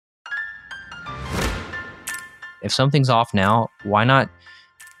If something's off now, why not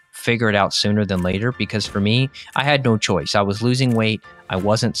figure it out sooner than later? Because for me, I had no choice. I was losing weight. I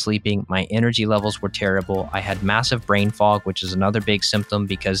wasn't sleeping. My energy levels were terrible. I had massive brain fog, which is another big symptom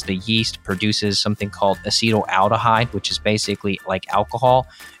because the yeast produces something called acetaldehyde, which is basically like alcohol,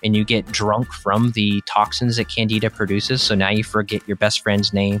 and you get drunk from the toxins that Candida produces. So now you forget your best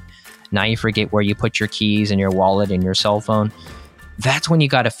friend's name. Now you forget where you put your keys and your wallet and your cell phone. That's when you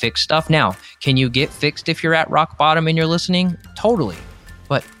got to fix stuff. Now, can you get fixed if you're at rock bottom and you're listening? Totally.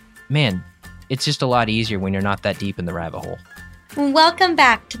 But man, it's just a lot easier when you're not that deep in the rabbit hole. Welcome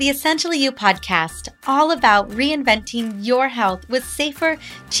back to the Essentially You podcast, all about reinventing your health with safer,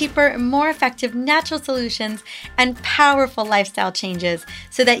 cheaper, more effective natural solutions and powerful lifestyle changes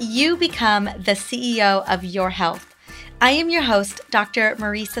so that you become the CEO of your health. I am your host, Dr.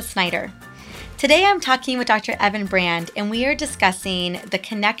 Marisa Snyder. Today I'm talking with Dr. Evan Brand, and we are discussing the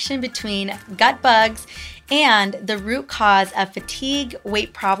connection between gut bugs and the root cause of fatigue,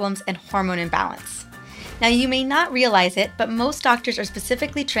 weight problems, and hormone imbalance. Now, you may not realize it, but most doctors are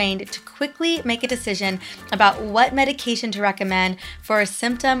specifically trained to quickly make a decision about what medication to recommend for a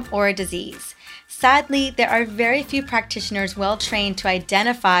symptom or a disease. Sadly, there are very few practitioners well trained to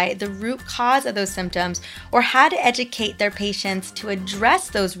identify the root cause of those symptoms or how to educate their patients to address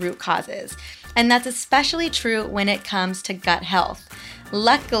those root causes. And that's especially true when it comes to gut health.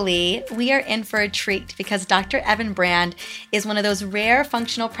 Luckily, we are in for a treat because Dr. Evan Brand is one of those rare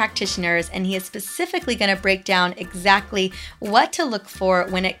functional practitioners, and he is specifically going to break down exactly what to look for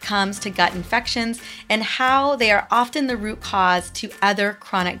when it comes to gut infections and how they are often the root cause to other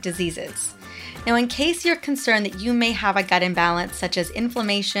chronic diseases. Now, in case you're concerned that you may have a gut imbalance, such as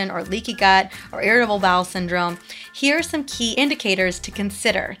inflammation or leaky gut or irritable bowel syndrome, here are some key indicators to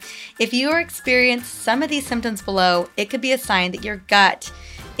consider. If you are experiencing some of these symptoms below, it could be a sign that your gut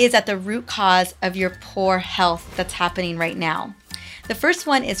is at the root cause of your poor health that's happening right now. The first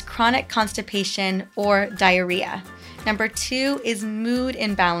one is chronic constipation or diarrhea. Number 2 is mood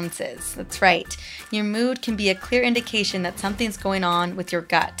imbalances. That's right. Your mood can be a clear indication that something's going on with your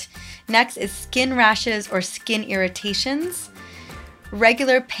gut. Next is skin rashes or skin irritations,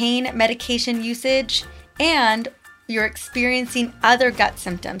 regular pain medication usage, and you're experiencing other gut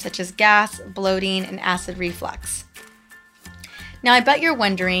symptoms such as gas, bloating, and acid reflux. Now, I bet you're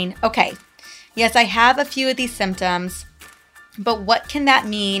wondering, okay, yes, I have a few of these symptoms, but what can that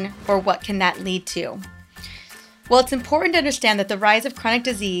mean or what can that lead to? Well, it's important to understand that the rise of chronic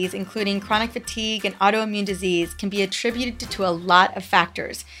disease, including chronic fatigue and autoimmune disease, can be attributed to a lot of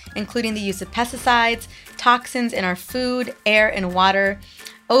factors, including the use of pesticides, toxins in our food, air, and water,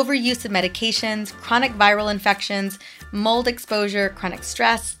 overuse of medications, chronic viral infections, mold exposure, chronic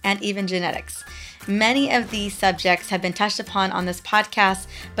stress, and even genetics. Many of these subjects have been touched upon on this podcast,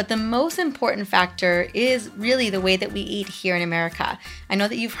 but the most important factor is really the way that we eat here in America. I know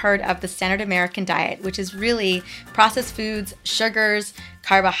that you've heard of the standard American diet, which is really processed foods, sugars,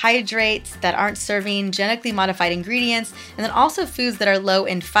 carbohydrates that aren't serving genetically modified ingredients, and then also foods that are low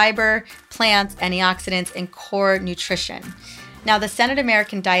in fiber, plants, antioxidants, and core nutrition. Now, the standard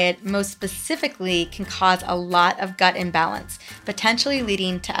American diet most specifically can cause a lot of gut imbalance, potentially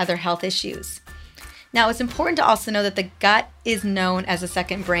leading to other health issues. Now, it's important to also know that the gut is known as a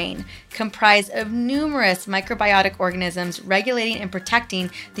second brain, comprised of numerous microbiotic organisms regulating and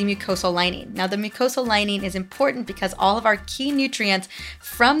protecting the mucosal lining. Now, the mucosal lining is important because all of our key nutrients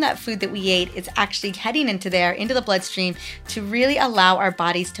from that food that we ate is actually heading into the bloodstream to really allow our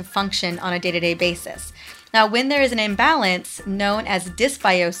bodies to function on a day-to-day basis. Now, when there is an imbalance known as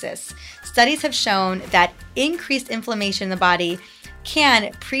dysbiosis, studies have shown that increased inflammation in the body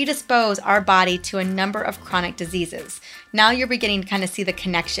can predispose our body to a number of chronic diseases. Now you're beginning to kind of see the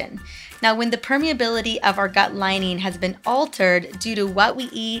connection. Now, when the permeability of our gut lining has been altered due to what we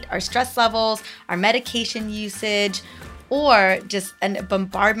eat, our stress levels, our medication usage, or just a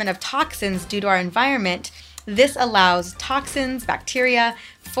bombardment of toxins due to our environment, this allows toxins, bacteria,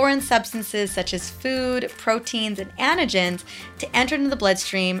 foreign substances such as food, proteins, and antigens to enter into the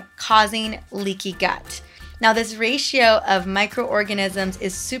bloodstream, causing leaky gut. Now, this ratio of microorganisms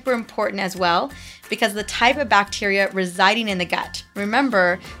is super important as well because the type of bacteria residing in the gut.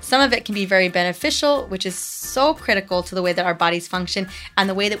 Remember, some of it can be very beneficial, which is so critical to the way that our bodies function and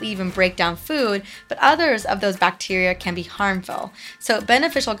the way that we even break down food, but others of those bacteria can be harmful. So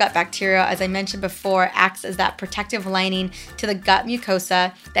beneficial gut bacteria, as I mentioned before, acts as that protective lining to the gut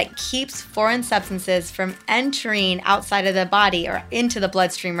mucosa that keeps foreign substances from entering outside of the body or into the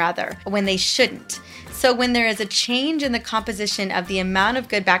bloodstream rather, when they shouldn't. So when there is a change in the composition of the amount of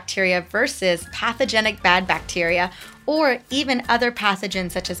good bacteria versus pathogenic bad bacteria, or even other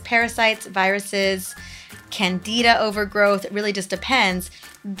pathogens such as parasites, viruses, candida overgrowth, it really just depends.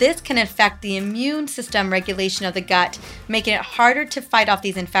 This can affect the immune system regulation of the gut, making it harder to fight off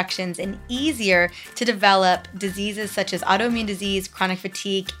these infections and easier to develop diseases such as autoimmune disease, chronic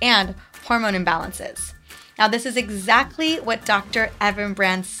fatigue, and hormone imbalances. Now, this is exactly what Dr. Evan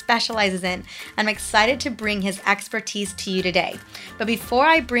Brand specializes in. I'm excited to bring his expertise to you today. But before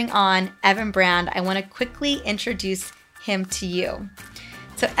I bring on Evan Brand, I want to quickly introduce him to you.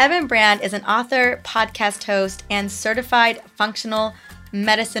 So Evan Brand is an author, podcast host, and certified functional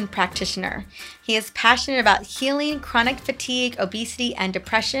medicine practitioner. He is passionate about healing chronic fatigue, obesity, and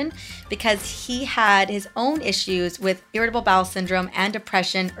depression because he had his own issues with irritable bowel syndrome and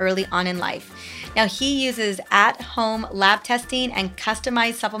depression early on in life. Now, he uses at-home lab testing and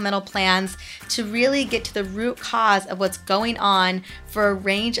customized supplemental plans to really get to the root cause of what's going on for a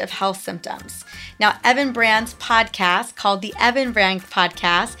range of health symptoms. Now, Evan Brand's podcast, called the Evan Brand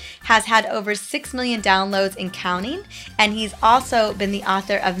Podcast, has had over 6 million downloads and counting, and he's also been the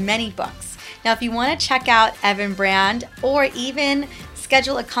author of many books. Now, if you want to check out Evan Brand or even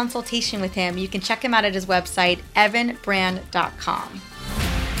schedule a consultation with him, you can check him out at his website, evanbrand.com.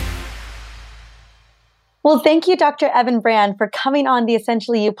 Well, thank you, Dr. Evan Brand, for coming on the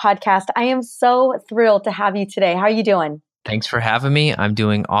Essentially You podcast. I am so thrilled to have you today. How are you doing? Thanks for having me. I'm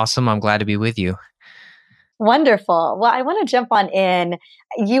doing awesome. I'm glad to be with you. Wonderful. Well, I want to jump on in.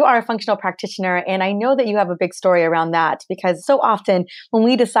 You are a functional practitioner, and I know that you have a big story around that because so often when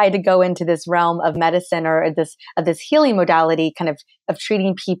we decide to go into this realm of medicine or this healing modality kind of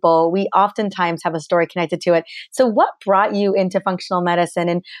treating people, we oftentimes have a story connected to it. So what brought you into functional medicine,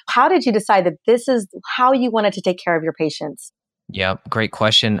 and how did you decide that this is how you wanted to take care of your patients? Yeah, great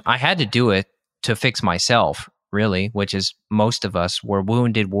question. I had to do it to fix myself, really, which is most of us were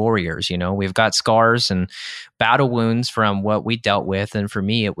wounded warriors. You know, we've got scars and battle wounds from what we dealt with. And for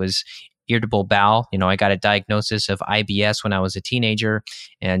me, it was irritable bowel. You know, I got a diagnosis of IBS when I was a teenager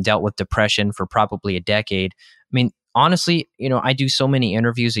and dealt with depression for probably a decade. I mean, honestly, you know, I do so many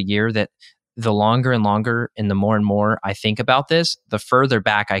interviews a year that the longer and longer and the more I think about this, the further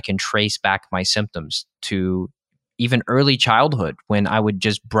back I can trace back my symptoms to even early childhood when I would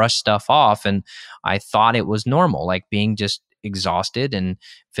just brush stuff off and I thought it was normal, like being just exhausted and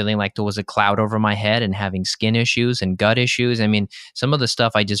feeling like there was a cloud over my head and having skin issues and gut issues. I mean, some of the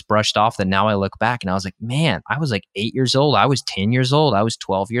stuff I just brushed off that now I look back and I was like, man, I was like 8 years old. I was 10 years old. I was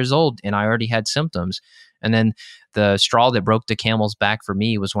 12 years old and I already had symptoms. And then the straw that broke the camel's back for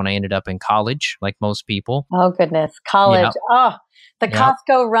me was when I ended up in college, like most people. Oh, goodness. College. Yep. Oh, the Yep.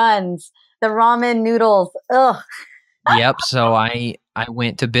 Costco runs, the ramen noodles. Ugh. Yep. So I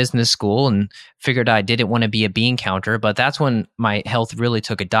went to business school and figured I didn't want to be a bean counter, but that's when my health really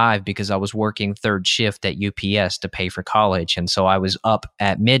took a dive because I was working third shift at UPS to pay for college. And so I was up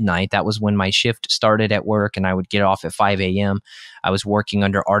at midnight. That was when my shift started at work and I would get off at 5 a.m. I was working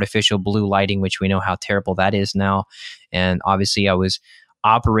under artificial blue lighting, which we know how terrible that is now. And obviously I was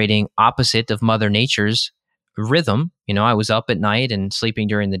operating opposite of Mother Nature's rhythm. You know, I was up at night and sleeping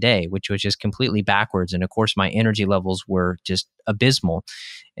during the day, which was just completely backwards. And of course, my energy levels were just abysmal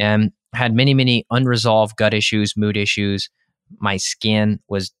and had many unresolved gut issues, mood issues. My skin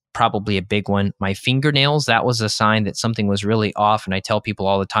was probably a big one. My fingernails, that was a sign that something was really off. And I tell people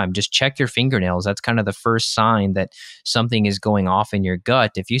all the time, just check your fingernails. That's kind of the first sign that something is going off in your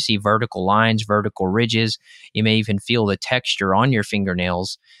gut. If you see vertical lines, vertical ridges, you may even feel the texture on your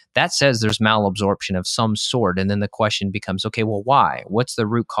fingernails. That says there's malabsorption of some sort. And then the question becomes, okay, well, why? What's the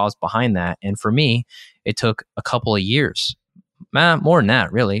root cause behind that? And for me, it took a couple of years. More than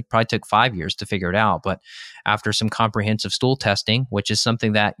that, really. Probably took 5 years to figure it out. But after some comprehensive stool testing, which is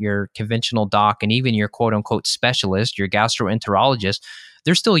something that your conventional doc and even your quote unquote specialist, your gastroenterologist,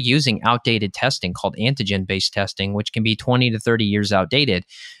 they're still using outdated testing called antigen-based testing, which can be 20 to 30 years outdated.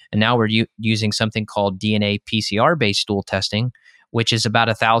 And now we're using something called DNA PCR-based stool testing, which is about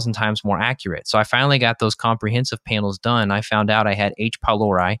 1,000 times more accurate. So I finally got those comprehensive panels done. I found out I had H.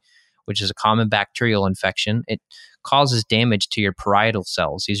 pylori, which is a common bacterial infection. It causes damage to your parietal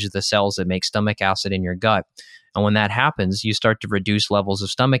cells. These are the cells that make stomach acid in your gut. And when that happens, you start to reduce levels of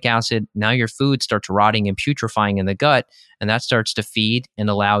stomach acid. Now your food starts rotting and putrefying in the gut, and that starts to feed and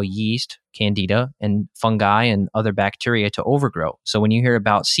allow yeast, candida, and fungi and other bacteria to overgrow. So when you hear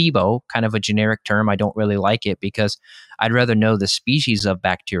about SIBO, kind of a generic term, I don't really like it because I'd rather know the species of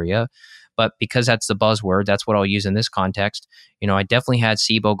bacteria. But because that's the buzzword, that's what I'll use in this context. You know, I definitely had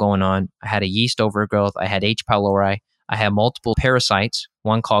SIBO going on. I had a yeast overgrowth. I had H. pylori. I had multiple parasites,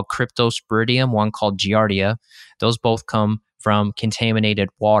 one called Cryptosporidium, one called Giardia. Those both come from contaminated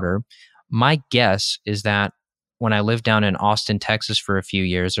water. My guess is that when I lived down in Austin, Texas for a few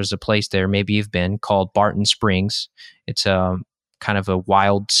years, there's a place there, maybe you've been, called Barton Springs. It's a kind of a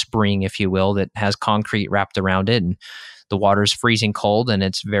wild spring, if you will, that has concrete wrapped around it. And the water is freezing cold and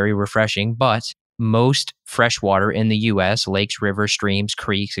it's very refreshing. But most fresh water in the US, lakes, rivers, streams,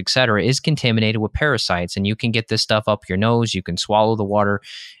 creeks, etc., is contaminated with parasites. And you can get this stuff up your nose. You can swallow the water.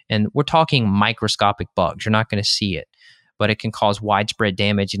 And we're talking microscopic bugs. You're not going to see it, but it can cause widespread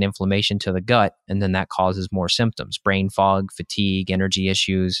damage and inflammation to the gut. And then that causes more symptoms: brain fog, fatigue, energy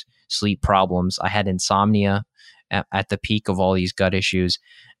issues, sleep problems. I had insomnia at the peak of all these gut issues.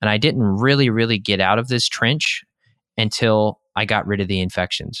 And I didn't really get out of this trench until I got rid of the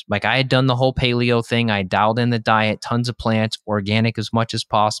infections. Like, I had done the whole paleo thing. I dialed in the diet, tons of plants, organic as much as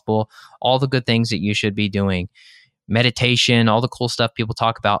possible, all the good things that you should be doing, meditation, all the cool stuff people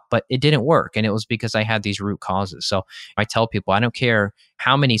talk about, but it didn't work. And it was because I had these root causes. So I tell people, I don't care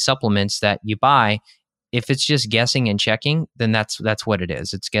how many supplements that you buy. If it's just guessing and checking, then that's what it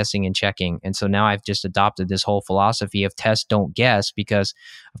is. It's guessing and checking. And so now I've just adopted this whole philosophy of test, don't guess, because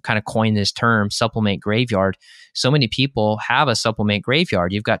I've kind of coined this term, supplement graveyard. So many people have a supplement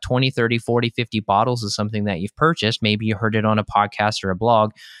graveyard. You've got 20, 30, 40, 50 bottles of something that you've purchased. Maybe you heard it on a podcast or a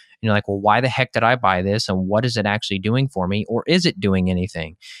blog. And you're like, well, why the heck did I buy this? And what is it actually doing for me? Or is it doing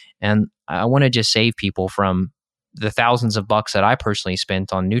anything? And I want to just save people from the thousands of bucks that I personally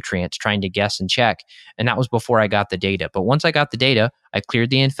spent on nutrients trying to guess and check. And that was before I got the data. But once I got the data, I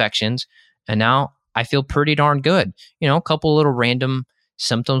cleared the infections, and now I feel pretty darn good. You know, a couple little random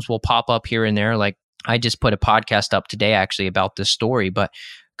symptoms will pop up here and there. Like, I just put a podcast up today actually about this story, but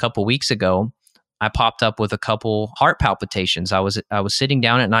a couple weeks ago, I popped up with a couple heart palpitations. I was sitting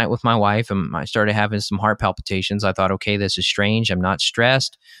down at night with my wife, and I started having some heart palpitations. I thought, okay, this is strange. I'm not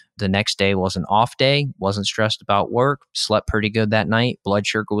stressed. The next day was an off day. Wasn't stressed about work. Slept pretty good that night. Blood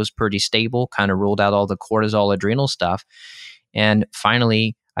sugar was pretty stable. Kind of ruled out all the cortisol, adrenal stuff. And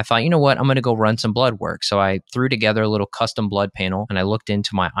finally, I thought, you know what? I'm going to go run some blood work. So I threw together a little custom blood panel, and I looked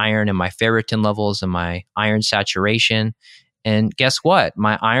into my iron and my ferritin levels and my iron saturation. And guess what?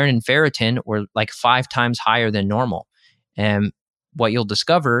 My iron and ferritin were like 5 times higher than normal. And what you'll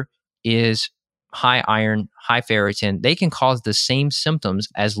discover is high iron, high ferritin, they can cause the same symptoms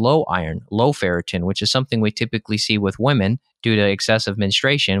as low iron, low ferritin, which is something we typically see with women due to excessive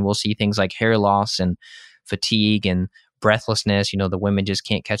menstruation. We'll see things like hair loss and fatigue and breathlessness. You know, the women just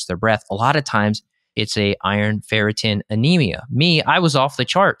can't catch their breath. A lot of times it's a iron ferritin anemia. Me, I was off the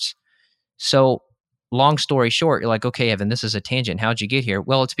charts. So long story short, you're like, okay, Evan, this is a tangent. How'd you get here?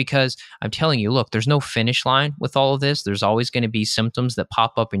 Well, it's because I'm telling you, look, there's no finish line with all of this. There's always going to be symptoms that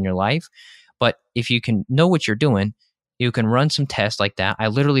pop up in your life. But if you can know what you're doing, you can run some tests like that. I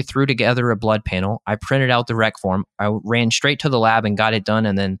literally threw together a blood panel. I printed out the rec form. I ran straight to the lab and got it done.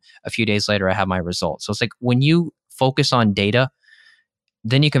 And then a few days later, I have my results. So it's like, when you focus on data,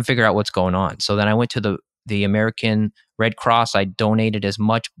 then you can figure out what's going on. So then I went to the American Red Cross. I donated as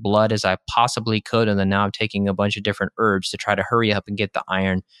much blood as I possibly could. And then now I'm taking a bunch of different herbs to try to hurry up and get the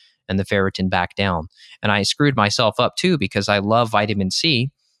iron and the ferritin back down. And I screwed myself up too, because I love vitamin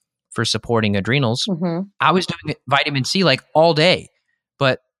C for supporting adrenals. Mm-hmm. I was doing vitamin C like all day.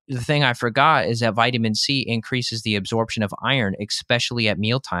 But the thing I forgot is that vitamin C increases the absorption of iron, especially at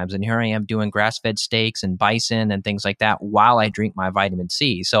meal times. And here I am doing grass-fed steaks and bison and things like that while I drink my vitamin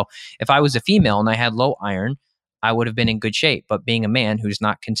C. So if I was a female and I had low iron, I would have been in good shape. But being a man who's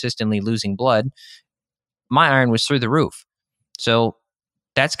not consistently losing blood, my iron was through the roof. So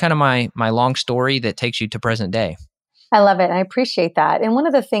that's kind of my long story that takes you to present day. I love it. I appreciate that. And one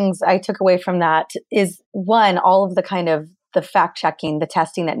of the things I took away from that is, one, all of the kind of the fact checking, the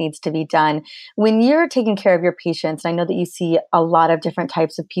testing that needs to be done. When you're taking care of your patients, and I know that you see a lot of different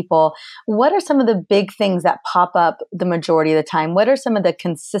types of people, what are some of the big things that pop up the majority of the time? What are some of the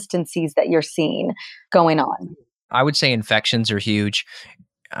consistencies that you're seeing going on? I would say infections are huge.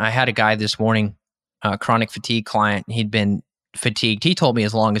 I had a guy this morning, a chronic fatigue client. He'd been fatigued. He told me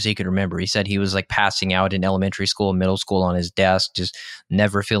as long as he could remember. He said he was like passing out in elementary school and middle school on his desk, just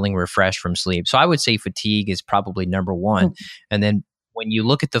never feeling refreshed from sleep. So I would say fatigue is probably number one. Mm-hmm. And then when you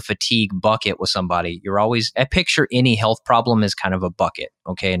look at the fatigue bucket with somebody, you're always, I picture any health problem as kind of a bucket.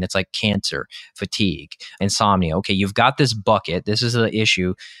 Okay. And it's like cancer, fatigue, insomnia. Okay. You've got this bucket. This is the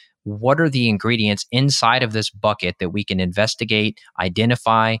issue. What are the ingredients inside of this bucket that we can investigate,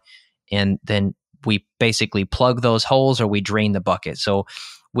 identify, and then we basically plug those holes or we drain the bucket? So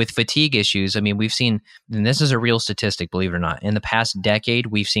with fatigue issues, I mean, we've seen, and this is a real statistic, believe it or not, in the past decade,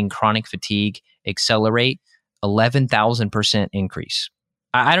 we've seen chronic fatigue accelerate 11,000% increase.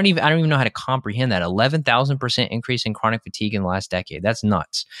 I don't even know how to comprehend that. 11,000% increase in chronic fatigue in the last decade. That's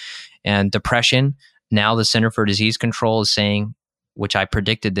nuts. And depression now the Center for Disease Control is saying, which I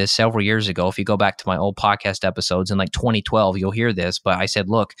predicted this several years ago. If you go back to my old podcast episodes in like 2012, you'll hear this. But I said,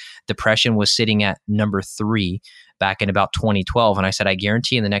 look, depression was sitting at number 3 back in about 2012. And I said, I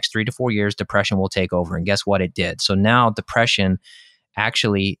guarantee in the next 3 to 4 years, depression will take over. And guess what? It did. So now depression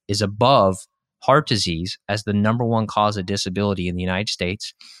actually is above heart disease as the number 1 cause of disability in the United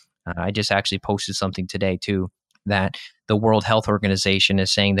States. I just actually posted something today too, that the World Health Organization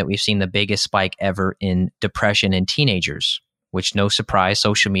is saying that we've seen the biggest spike ever in depression in teenagers, which no surprise,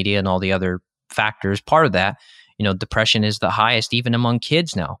 social media and all the other factors, part of that, depression is the highest even among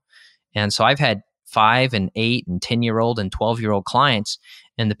kids now. And so I've had 5 and 8 and 10-year-old and 12-year-old clients,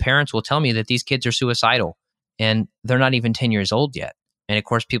 and the parents will tell me that these kids are suicidal and they're not even 10 years old yet. And of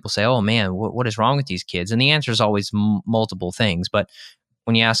course, people say, oh man, what is wrong with these kids? And the answer is always multiple things. But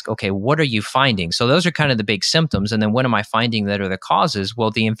when you ask, okay, what are you finding? So those are kind of the big symptoms. And then what am I finding that are the causes?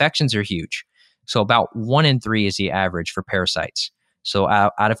 Well, the infections are huge. So about 1 in 3 is the average for parasites. So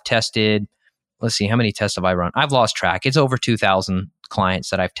out of tested, let's see, how many tests have I run? I've lost track. It's over 2,000 clients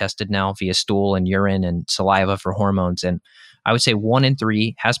that I've tested now via stool and urine and saliva for hormones. And I would say 1 in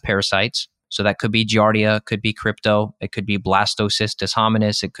 3 has parasites. So that could be Giardia, could be Crypto, it could be Blastocystis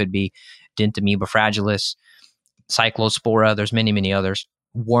hominis, it could be Dentamoeba fragilis, Cyclospora. There's many, many others.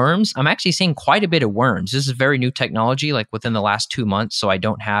 Worms, I'm actually seeing quite a bit of worms. This is very new technology, like within the last 2 months. So I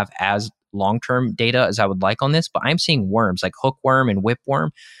don't have as long-term data as I would like on this, but I'm seeing worms like hookworm and whipworm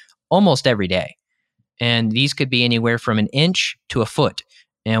almost every day. And these could be anywhere from an inch to a foot.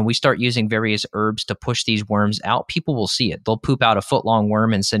 And we start using various herbs to push these worms out. People will see it. They'll poop out a foot-long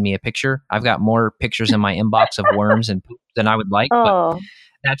worm and send me a picture. I've got more pictures in my inbox of worms and poop than I would like, but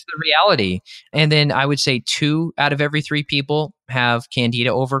that's the reality. And then I would say 2 out of every 3 people have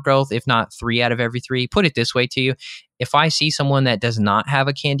candida overgrowth, if not 3 out of every 3. Put it this way to you. If I see someone that does not have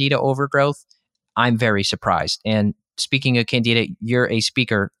a candida overgrowth, I'm very surprised. And speaking of candida, you're a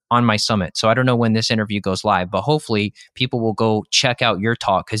speaker on my summit. So I don't know when this interview goes live, but hopefully people will go check out your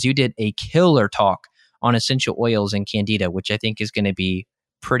talk because you did a killer talk on essential oils and candida, which I think is going to be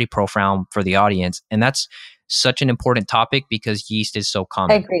pretty profound for the audience. And that's such an important topic because yeast is so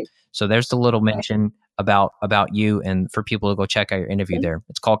common. I agree. So there's the little mention about you and for people to go check out your interview there.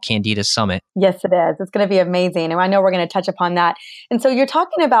 It's called Candida Summit. Yes, it is. It's going to be amazing. And I know we're going to touch upon that. And so you're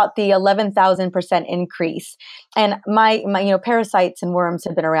talking about the 11,000% increase. And my parasites and worms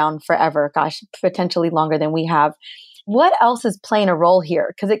have been around forever. Gosh, potentially longer than we have. What else is playing a role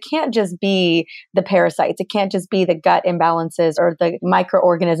here? Because it can't just be the parasites. It can't just be the gut imbalances or the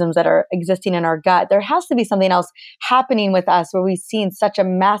microorganisms that are existing in our gut. There has to be something else happening with us where we've seen such a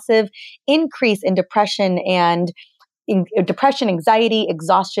massive increase in depression and depression, anxiety,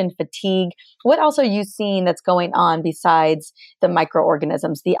 exhaustion, fatigue. What else are you seeing that's going on besides the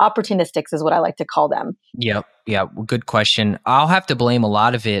microorganisms? The opportunistics is what I like to call them. Yeah. Good question. I'll have to blame a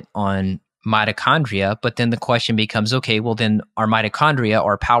lot of it on mitochondria, but then the question becomes, okay, well then our mitochondria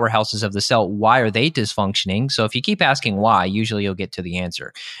are powerhouses of the cell. Why are they dysfunctioning? So if you keep asking why, usually you'll get to the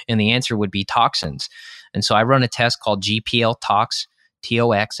answer. And the answer would be toxins. And so I run a test called GPL Tox,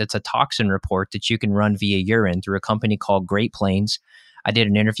 TOX. It's a toxin report that you can run via urine through a company called Great Plains. I did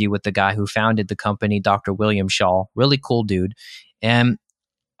an interview with the guy who founded the company, Dr. William Shaw, really cool dude. And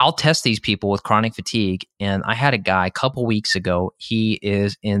I'll test these people with chronic fatigue. And I had a guy a couple weeks ago. He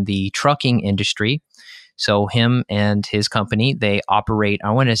is in the trucking industry. So him and his company, they operate, I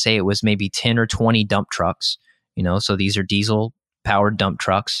want to say it was maybe 10 or 20 dump trucks. So these are diesel powered dump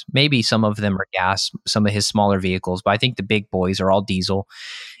trucks. Maybe some of them are gas, some of his smaller vehicles, but I think the big boys are all diesel.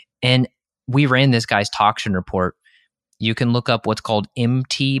 And we ran this guy's toxin report. You can look up what's called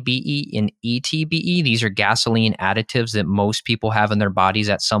MTBE and ETBE. These are gasoline additives that most people have in their bodies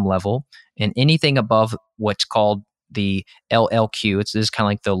at some level. And anything above what's called the LLQ, this is kind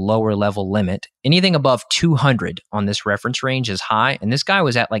of like the lower level limit. Anything above 200 on this reference range is high. And this guy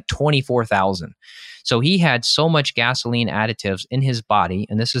was at like 24,000. So he had so much gasoline additives in his body.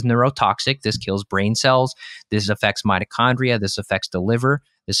 And this is neurotoxic. This kills brain cells. This affects mitochondria. This affects the liver.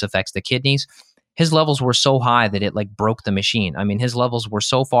 This affects the kidneys. His levels were so high that it like broke the machine. I mean, his levels were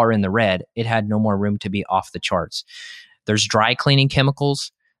so far in the red, it had no more room to be off the charts. There's dry cleaning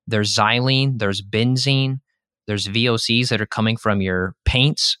chemicals. There's xylene. There's benzene. There's VOCs that are coming from your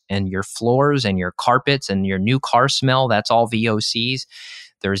paints and your floors and your carpets and your new car smell. That's all VOCs.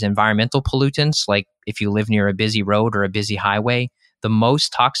 There's environmental pollutants, like if you live near a busy road or a busy highway. The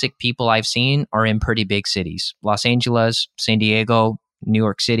most toxic people I've seen are in pretty big cities. Los Angeles, San Diego, New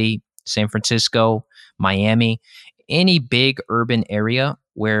York City, San Francisco, Miami, any big urban area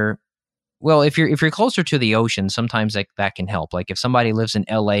where Well, if you're closer to the ocean, sometimes that can help. Like if somebody lives in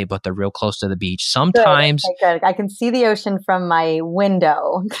LA but they're real close to the beach, Good. sometimes Okay, good. I can see the ocean from my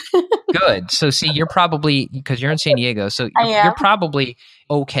window. good. So see, you're probably because you're in San Diego, so I you're am, probably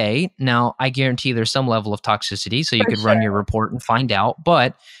okay. Now, I guarantee there's some level of toxicity, so you for could run your sure. report and find out.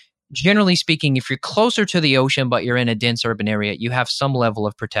 But generally speaking, if you're closer to the ocean but you're in a dense urban area, you have some level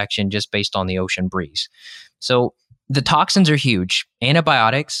of protection just based on the ocean breeze. So the toxins are huge.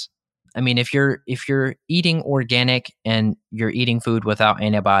 Antibiotics. I mean, if you're eating organic and you're eating food without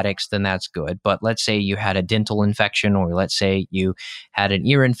antibiotics, then that's good. But let's say you had a dental infection, or let's say you had an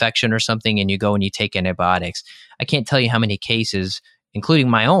ear infection or something, and you go and you take antibiotics. I can't tell you how many cases, including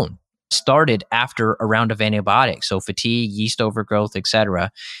my own, started after a round of antibiotics. So fatigue, yeast overgrowth,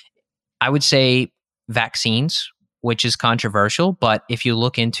 etc. I would say vaccines, which is controversial, but if you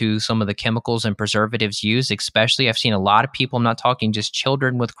look into some of the chemicals and preservatives used, especially, I've seen a lot of people, I'm not talking just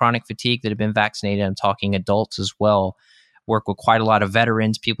children with chronic fatigue that have been vaccinated, I'm talking adults as well. Work with quite a lot of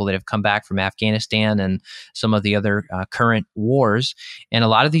veterans, people that have come back from Afghanistan and some of the other current wars. And a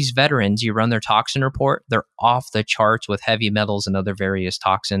lot of these veterans, you run their toxin report, they're off the charts with heavy metals and other various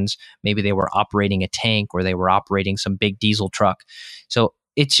toxins. Maybe they were operating a tank or they were operating some big diesel truck. So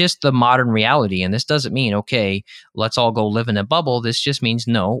it's just the modern reality. And this doesn't mean, okay, let's all go live in a bubble. This just means,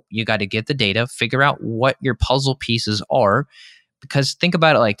 no, you got to get the data, figure out what your puzzle pieces are. Because think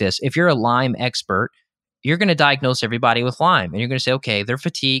about it like this. If you're a Lyme expert, you're going to diagnose everybody with Lyme and you're going to say, okay, their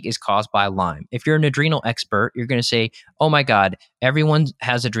fatigue is caused by Lyme. If you're an adrenal expert, you're going to say, oh my God, everyone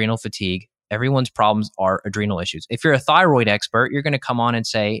has adrenal fatigue. Everyone's problems are adrenal issues. If you're a thyroid expert, you're going to come on and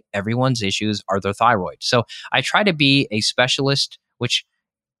say everyone's issues are their thyroid. So I try to be a specialist, which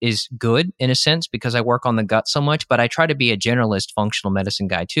is good in a sense because I work on the gut so much, but I try to be a generalist functional medicine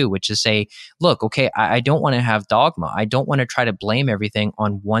guy too, which is say, look, okay, I don't want to have dogma. I don't want to try to blame everything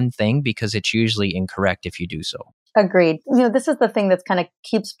on one thing because it's usually incorrect if you do so. Agreed. This is the thing that's kind of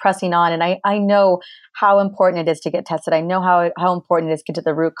keeps pressing on. And I know how important it is to get tested. I know how important it is to get to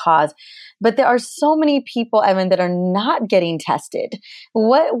the root cause. But there are so many people, Evan, that are not getting tested.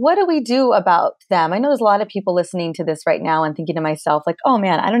 What do we do about them? I know there's a lot of people listening to this right now and thinking to myself, like, oh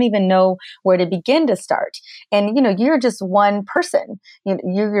man, I don't even know where to begin to start. And, you're just one person. You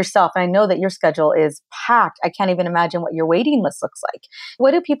yourself. And I know that your schedule is packed. I can't even imagine what your waiting list looks like.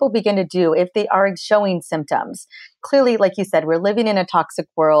 What do people begin to do if they are showing symptoms? Clearly, like you said, we're living in a toxic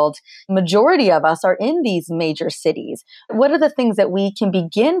world. Majority of us are in these major cities. What are the things that we can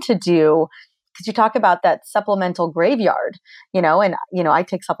begin to do? Because you talk about that supplemental graveyard, and, I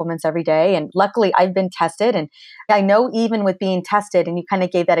take supplements every day. And luckily I've been tested. And I know even with being tested, and you kind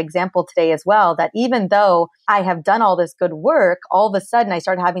of gave that example today as well, that even though I have done all this good work, all of a sudden I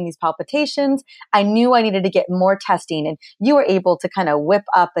started having these palpitations. I knew I needed to get more testing. And you were able to kind of whip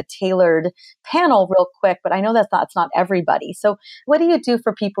up a tailored panel real quick. But I know that's not everybody. So what do you do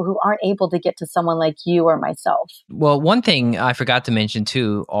for people who aren't able to get to someone like you or myself? Well, one thing I forgot to mention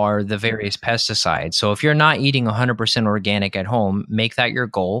too are the various pesticides. So if you're not eating 100% organic at home, make that your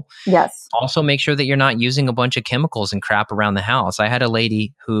goal. Yes. Also, make sure that you're not using a bunch of chemicals and crap around the house. I had a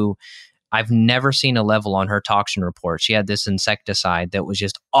lady who I've never seen a level on her toxin report. She had this insecticide that was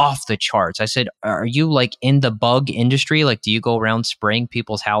just off the charts. I said, are you like in the bug industry? Like, do you go around spraying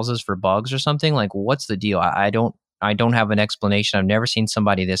people's houses for bugs or something? Like, what's the deal? I don't have an explanation. I've never seen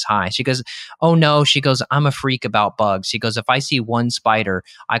somebody this high. She goes, oh no. She goes, I'm a freak about bugs. She goes, if I see one spider,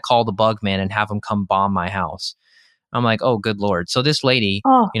 I call the bug man and have him come bomb my house. I'm like, oh, good Lord. So this lady,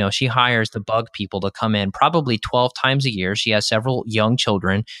 she hires the bug people to come in probably 12 times a year. She has several young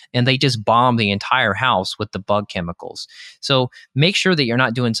children and they just bomb the entire house with the bug chemicals. So make sure that you're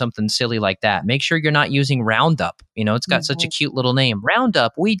not doing something silly like that. Make sure you're not using Roundup. It's got such a cute little name,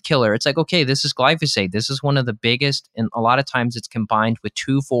 Roundup, weed killer. It's like, okay, this is glyphosate. This is one of the biggest, and a lot of times it's combined with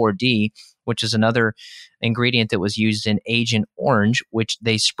 2,4-D, which is another ingredient that was used in Agent Orange, which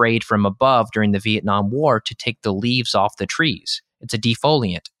they sprayed from above during the Vietnam War to take the leaves off the trees. It's a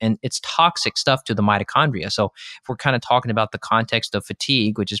defoliant and it's toxic stuff to the mitochondria. So if we're kind of talking about the context of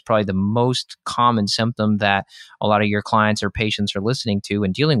fatigue, which is probably the most common symptom that a lot of your clients or patients are listening to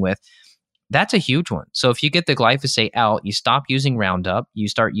and dealing with, that's a huge one. So if you get the glyphosate out, you stop using Roundup, you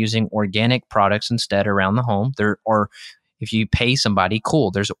start using organic products instead around the home. If you pay somebody,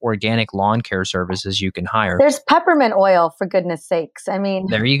 cool, there's organic lawn care services you can hire. There's peppermint oil, for goodness sakes. I mean,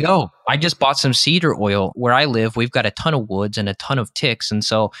 there you go. I just bought some cedar oil. Where I live, we've got a ton of woods and a ton of ticks. And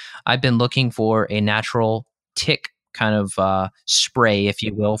so I've been looking for a natural tick kind of spray, if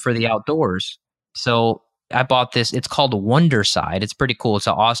you will, for the outdoors. So I bought this. It's called Wonder Side. It's pretty cool. It's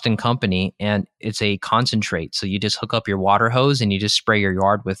an Austin company, and it's a concentrate. So you just hook up your water hose and you just spray your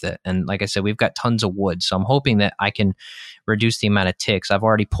yard with it. And like I said, we've got tons of wood. So I'm hoping that I can reduce the amount of ticks. I've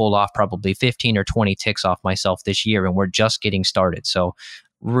already pulled off probably 15 or 20 ticks off myself this year, and we're just getting started. So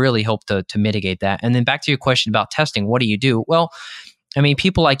really hope to mitigate that. And then back to your question about testing, what do you do? Well, I mean,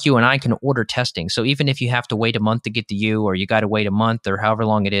 people like you and I can order testing. So even if you have to wait a month to get to you, or you got to wait a month or however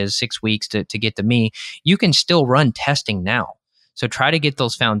long it is, 6 weeks to get to me, you can still run testing now. So try to get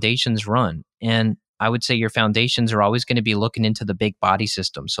those foundations run. And I would say your foundations are always going to be looking into the big body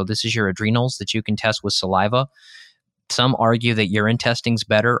system. So this is your adrenals that you can test with saliva. Some argue that urine testing's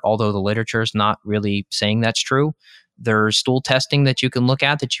better, although the literature is not really saying that's true. There's stool testing that you can look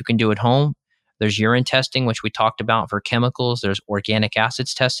at that you can do at home. There's urine testing, which we talked about for chemicals. There's organic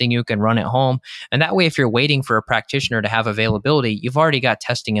acids testing you can run at home. And that way, if you're waiting for a practitioner to have availability, you've already got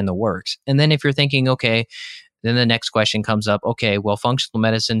testing in the works. And then if you're thinking, okay, then the next question comes up, okay, well, functional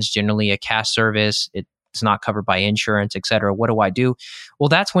medicine is generally a cash service. It's not covered by insurance, et cetera. What do I do? Well,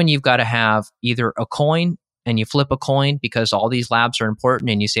 that's when you've got to have either a coin, and you flip a coin because all these labs are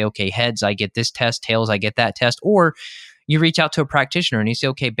important, and you say, okay, heads, I get this test, tails, I get that test, or you reach out to a practitioner and you say,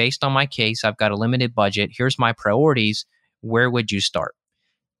 okay, based on my case, I've got a limited budget. Here's my priorities. Where would you start?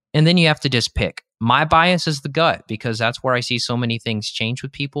 And then you have to just pick. My bias is the gut because that's where I see so many things change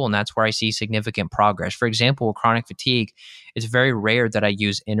with people, and that's where I see significant progress. For example, with chronic fatigue, it's very rare that I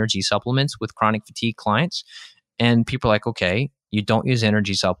use energy supplements with chronic fatigue clients. And people are like, okay, you don't use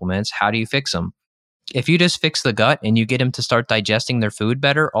energy supplements. How do you fix them? If you just fix the gut and you get them to start digesting their food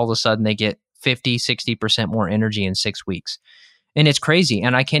better, all of a sudden they get 50, 60% more energy in 6 weeks. And it's crazy.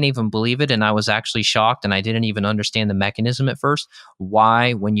 And I can't even believe it. And I was actually shocked, and I didn't even understand the mechanism at first.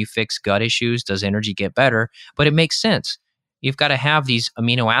 Why, when you fix gut issues, does energy get better? But it makes sense. You've got to have these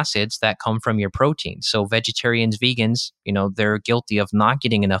amino acids that come from your protein. So vegetarians, vegans, they're guilty of not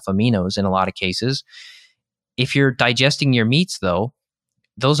getting enough aminos in a lot of cases. If you're digesting your meats, though,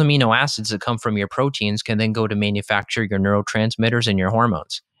 those amino acids that come from your proteins can then go to manufacture your neurotransmitters and your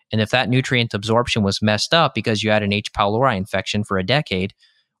hormones. And if that nutrient absorption was messed up because you had an H. pylori infection for a decade,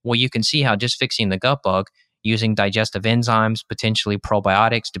 well, you can see how just fixing the gut bug, using digestive enzymes, potentially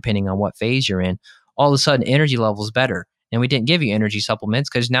probiotics, depending on what phase you're in, all of a sudden energy level's better. And we didn't give you energy supplements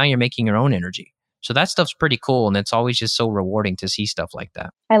because now you're making your own energy. So that stuff's pretty cool. And it's always just so rewarding to see stuff like that.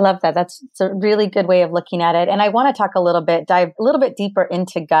 I love that. It's a really good way of looking at it. And I want to dive a little bit deeper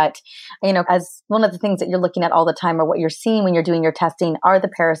into gut. As one of the things that you're looking at all the time, or what you're seeing when you're doing your testing, are the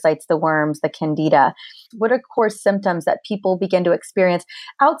parasites, the worms, the candida. What are core symptoms that people begin to experience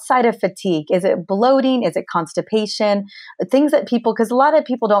outside of fatigue? Is it bloating? Is it constipation? Things that because a lot of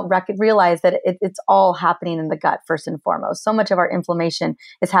people don't realize that it's all happening in the gut first and foremost. So much of our inflammation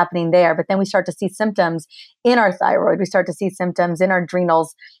is happening there, but then we start to see symptoms in our thyroid. We start to see symptoms in our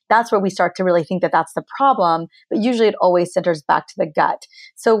adrenals. That's where we start to really think that that's the problem, but usually it always centers back to the gut.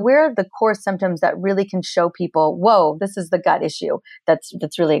 So where are the core symptoms that really can show people, whoa, this is the gut issue that's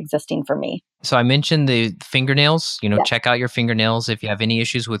really existing for me? So I mentioned the fingernails, Yeah. Check out your fingernails. If you have any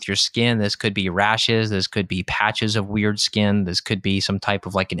issues with your skin, this could be rashes, this could be patches of weird skin, this could be some type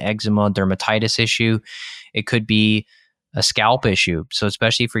of like an eczema, dermatitis issue. It could be a scalp issue. So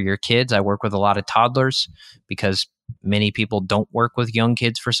especially for your kids, I work with a lot of toddlers because many people don't work with young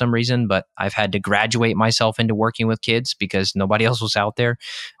kids for some reason, but I've had to graduate myself into working with kids because nobody else was out there.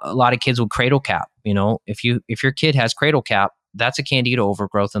 A lot of kids with cradle cap, if your kid has cradle cap, that's a candida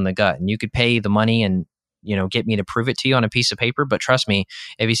overgrowth in the gut, and you could pay the money and get me to prove it to you on a piece of paper. But trust me,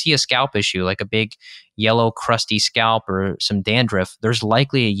 if you see a scalp issue, like a big yellow crusty scalp or some dandruff, there's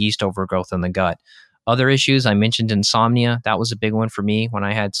likely a yeast overgrowth in the gut. Other issues, I mentioned insomnia. That was a big one for me when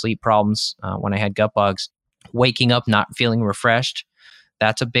I had sleep problems, when I had gut bugs. Waking up, not feeling refreshed.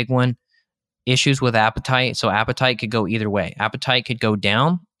 That's a big one. Issues with appetite. So appetite could go either way. Appetite could go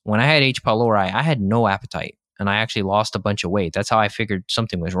down. When I had H. pylori, I had no appetite, and I actually lost a bunch of weight. That's how I figured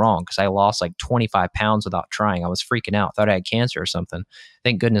something was wrong, because I lost like 25 pounds without trying. I was freaking out. Thought I had cancer or something.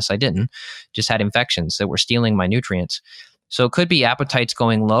 Thank goodness I didn't. Just had infections that were stealing my nutrients. So it could be appetite's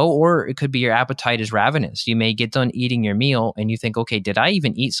going low, or it could be your appetite is ravenous. You may get done eating your meal and you think, okay, did I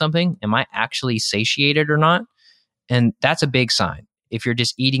even eat something? Am I actually satiated or not? And that's a big sign. If you're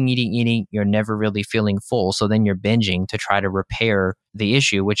just eating, you're never really feeling full. So then you're binging to try to repair the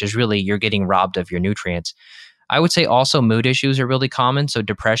issue, which is really you're getting robbed of your nutrients. I would say also mood issues are really common. So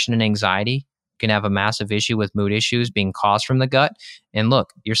depression and anxiety can have a massive issue with mood issues being caused from the gut. And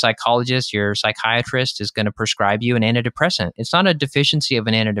look, your psychologist, your psychiatrist is going to prescribe you an antidepressant. It's not a deficiency of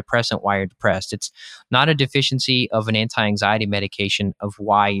an antidepressant why you're depressed. It's not a deficiency of an anti-anxiety medication of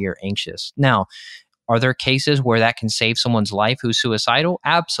why you're anxious. Now, Are there cases where that can save someone's life who's suicidal?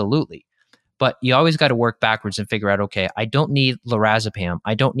 Absolutely. But you always got to work backwards and figure out, okay, I don't need lorazepam.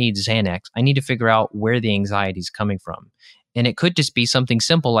 I don't need Xanax. I need to figure out where the anxiety is coming from. And it could just be something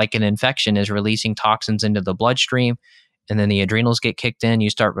simple like an infection is releasing toxins into the bloodstream, and then the adrenals get kicked in. You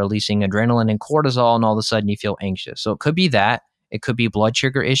start releasing adrenaline and cortisol, and all of a sudden you feel anxious. So it could be that. It could be blood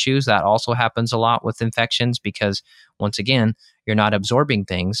sugar issues. That also happens a lot with infections because, once again, you're not absorbing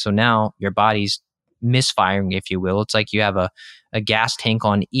things. So now your body's misfiring, if you will. It's like you have a gas tank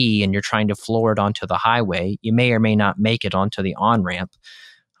on E and you're trying to floor it onto the highway. You may or may not make it onto the on-ramp.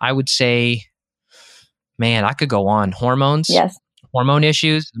 I would say, man, I could go on. Hormones. Yes. Hormone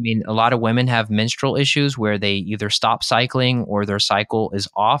issues. I mean, a lot of women have menstrual issues where they either stop cycling or their cycle is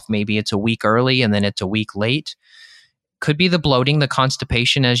off. Maybe it's a week early and then it's a week late. Could be the bloating, the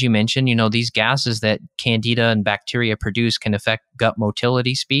constipation, as you mentioned. You know, these gases that candida and bacteria produce can affect gut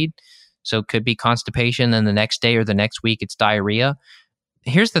motility speed. So it could be constipation, and the next day or the next week it's diarrhea.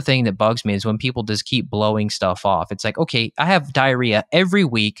 Here's the thing that bugs me is when people just keep blowing stuff off. It's like, okay, I have diarrhea every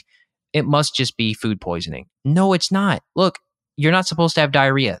week. It must just be food poisoning. No, it's not. Look, you're not supposed to have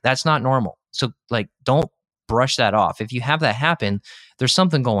diarrhea. That's not normal. So like, don't brush that off. If you have that happen, there's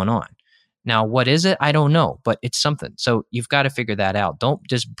something going on. Now, what is it? I don't know, but it's something. So you've got to figure that out. Don't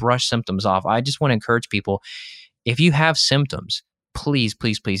just brush symptoms off. I just want to encourage people, if you have symptoms, please,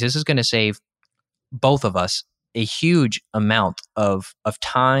 please, please, this is going to save both of us a huge amount of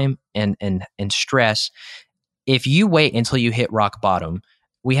time and stress. If you wait until you hit rock bottom,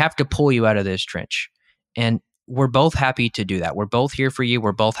 we have to pull you out of this trench. And we're both happy to do that. We're both here for you.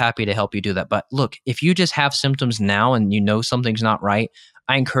 We're both happy to help you do that. But look, if you just have symptoms now and you know something's not right,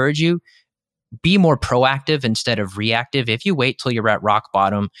 I encourage you, be more proactive instead of reactive. If you wait till you're at rock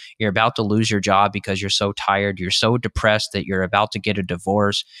bottom, you're about to lose your job because you're so tired, you're so depressed that you're about to get a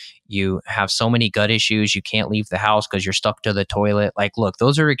divorce, you have so many gut issues, you can't leave the house because you're stuck to the toilet. Like, look,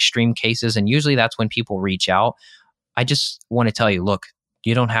 those are extreme cases, and usually that's when people reach out. I just want to tell you, look,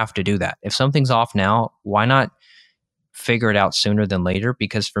 you don't have to do that. If something's off now, why not figure it out sooner than later?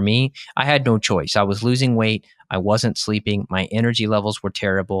 Because for me, I had no choice. I was losing weight. I wasn't sleeping. My energy levels were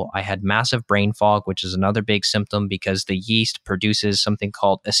terrible. I had massive brain fog, which is another big symptom because the yeast produces something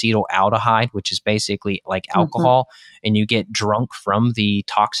called acetaldehyde, which is basically like alcohol, and you get drunk from the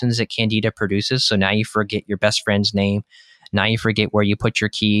toxins that candida produces. So now you forget your best friend's name. Now you forget where you put your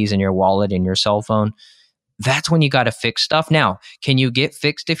keys and your wallet and your cell phone. That's when you got to fix stuff. Now, can you get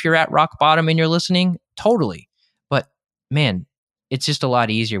fixed if you're at rock bottom and you're listening? Totally. But man, it's just a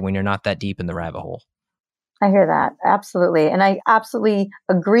lot easier when you're not that deep in the rabbit hole. I hear that. Absolutely. And I absolutely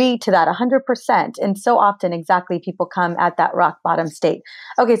agree to that 100%. And so often exactly people come at that rock bottom state.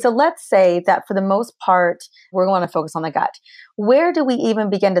 Okay. So let's say that for the most part, we're going to focus on the gut. Where do we even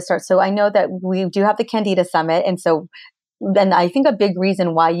begin to start? So I know that we do have the Candida Summit. And so then I think a big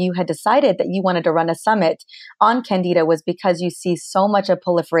reason why you had decided that you wanted to run a summit on Candida was because you see so much a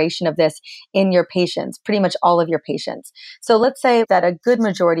proliferation of this in your patients, pretty much all of your patients. So let's say that a good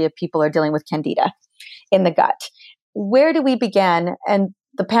majority of people are dealing with Candida in the gut. Where do we begin? And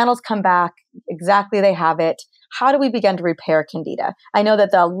the panels come back, exactly they have it. How do we begin to repair Candida? I know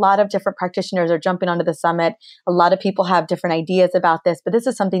that a lot of different practitioners are jumping onto the summit. A lot of people have different ideas about this, but this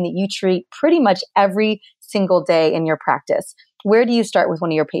is something that you treat pretty much every single day in your practice. Where do you start with one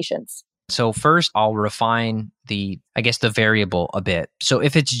of your patients? So first, I'll refine the variable a bit. So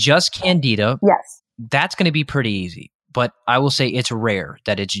if it's just Candida, yes, that's going to be pretty easy. But I will say it's rare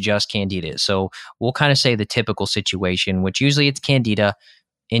that it's just Candida. So we'll kind of say the typical situation, which usually it's Candida,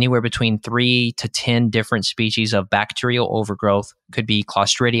 anywhere between 3 to 10 different species of bacterial overgrowth. Could be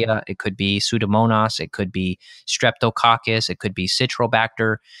Clostridia, it could be Pseudomonas, it could be Streptococcus, it could be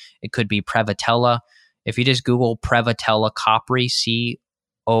Citrobacter, it could be Prevotella. If you just Google Prevotella copri,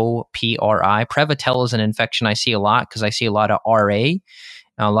 COPRI, Prevotella is an infection I see a lot because I see a lot of RA,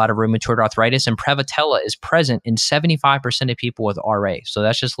 a lot of rheumatoid arthritis, and Prevotella is present in 75% of people with RA. So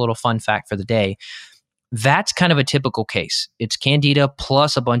that's just a little fun fact for the day. That's kind of a typical case. It's Candida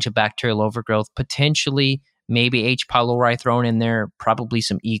plus a bunch of bacterial overgrowth, potentially maybe H. pylori thrown in there, probably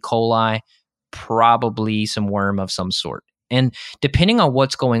some E. coli, probably some worm of some sort. And depending on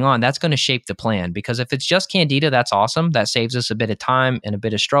what's going on, that's going to shape the plan. Because if it's just Candida, that's awesome. That saves us a bit of time and a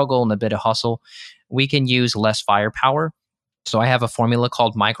bit of struggle and a bit of hustle. We can use less firepower. So I have a formula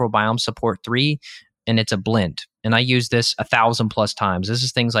called Microbiome Support 3, and it's a blend. And I use this 1,000 plus times. This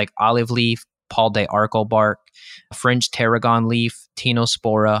is things like olive leaf, Paul de Arco bark, French tarragon leaf,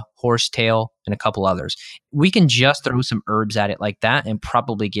 Tinospora, horsetail, and a couple others. We can just throw some herbs at it like that and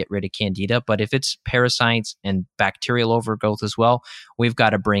probably get rid of candida. But if it's parasites and bacterial overgrowth as well, we've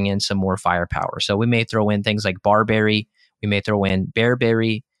got to bring in some more firepower. So we may throw in things like barberry, we may throw in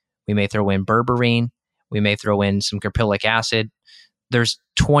bearberry, we may throw in berberine, we may throw in some caprylic acid. There's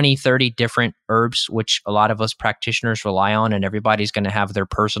 20, 30 different herbs, which a lot of us practitioners rely on, and everybody's going to have their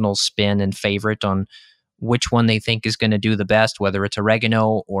personal spin and favorite on which one they think is going to do the best, whether it's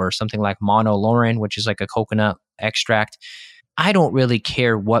oregano or something like monolaurin, which is like a coconut extract. I don't really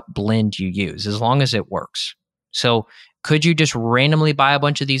care what blend you use as long as it works. So could you just randomly buy a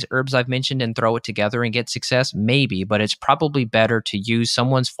bunch of these herbs I've mentioned and throw it together and get success? Maybe, but it's probably better to use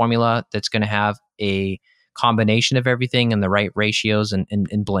someone's formula that's going to have a combination of everything and the right ratios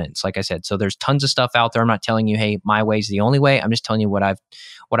and blends. Like I said, so there's tons of stuff out there. I'm not telling you, hey, my way is the only way. I'm just telling you what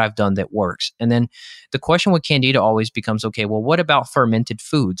I've done that works. And then the question with candida always becomes, okay, well, what about fermented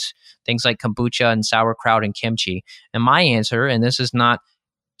foods? Things like kombucha and sauerkraut and kimchi. And my answer, and this is not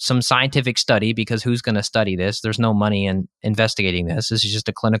some scientific study because who's going to study this? There's no money in investigating this. This is just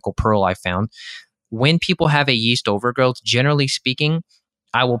a clinical pearl I found. When people have a yeast overgrowth, generally speaking,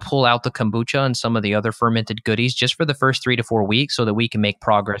 I will pull out the kombucha and some of the other fermented goodies just for the first 3 to 4 weeks so that we can make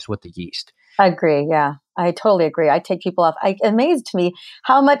progress with the yeast. I agree. Yeah, I totally agree. I take people off. It amazed me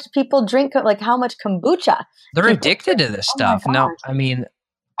how much people drink, like how much kombucha. They're addicted to this stuff. No, I mean,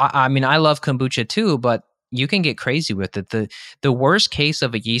 I love kombucha too, but you can get crazy with it. The worst case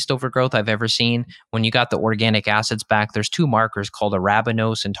of a yeast overgrowth I've ever seen, when you got the organic acids back, there's 2 markers called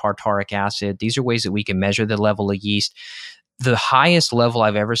arabinose and tartaric acid. These are ways that we can measure the level of yeast. The highest level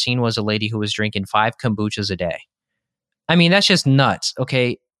I've ever seen was a lady who was drinking 5 kombuchas a day. I mean, that's just nuts.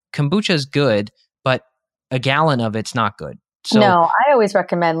 Okay, kombucha is good, but a gallon of it's not good. So no, I always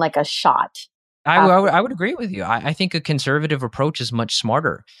recommend like a shot. I would agree with you. I think a conservative approach is much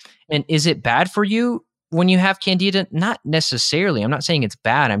smarter. And is it bad for you when you have candida? Not necessarily. I'm not saying it's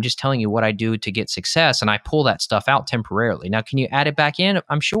bad. I'm just telling you what I do to get success, and I pull that stuff out temporarily. Now, can you add it back in?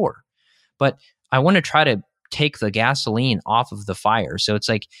 I'm sure. But I want to try to take the gasoline off of the fire. So it's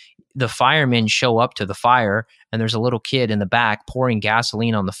like the firemen show up to the fire and there's a little kid in the back pouring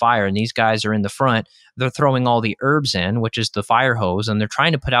gasoline on the fire, and these guys are in the front. They're throwing all the herbs in, which is the fire hose, and they're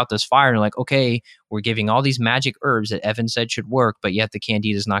trying to put out this fire. And they're like, okay, we're giving all these magic herbs that Evan said should work, but yet the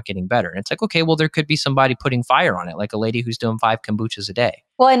candida is not getting better. And it's like, okay, well, there could be somebody putting fire on it, like a lady who's doing 5 kombuchas a day.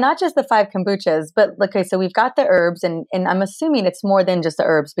 Well, and not just the 5 kombuchas, but okay, so we've got the herbs, and I'm assuming it's more than just the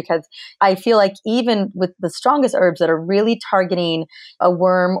herbs, because I feel like even with the strongest herbs that are really targeting a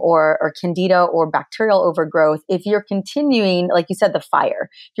worm or candida or bacterial overgrowth, if you're continuing, like you said, the fire,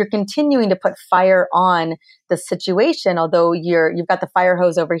 if you're continuing to put fire on the situation, although you've got the fire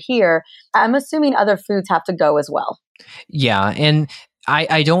hose over here, I'm assuming other foods have to go as well. Yeah, and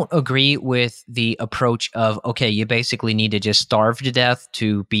I don't agree with the approach of, okay, you basically need to just starve to death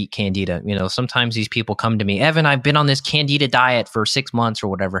to beat candida. You know, sometimes these people come to me, Evan, I've been on this candida diet for 6 months or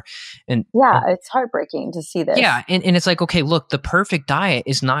whatever. And it's heartbreaking to see this. Yeah. And it's like, okay, look, the perfect diet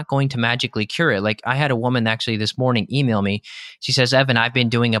is not going to magically cure it. Like I had a woman actually this morning email me. She says, Evan, I've been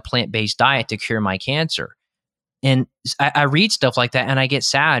doing a plant-based diet to cure my cancer. And I read stuff like that and I get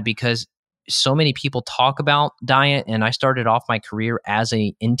sad because so many people talk about diet, and I started off my career as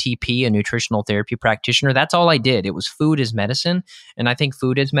a NTP, a nutritional therapy practitioner. That's all I did. It was food is medicine, and I think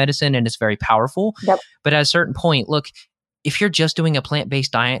food is medicine, and it's very powerful. Yep. But at a certain point, look, if you're just doing a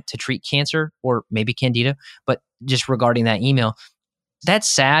plant-based diet to treat cancer or maybe candida, but just regarding that email, that's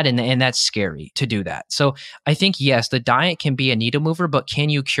sad and that's scary to do that. So I think, yes, the diet can be a needle mover, but can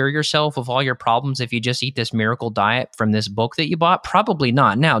you cure yourself of all your problems if you just eat this miracle diet from this book that you bought? Probably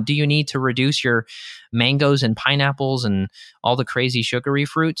not. Now, do you need to reduce your mangoes and pineapples and all the crazy sugary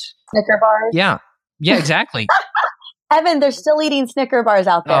fruits? Snicker bars? Yeah. Yeah, exactly. Evan, they're still eating Snicker bars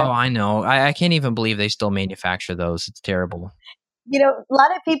out there. Oh, I know. I can't even believe they still manufacture those. It's terrible. You know, a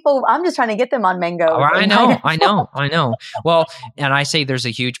lot of people, I'm just trying to get them on mango. Oh, I know. Well, and I say there's a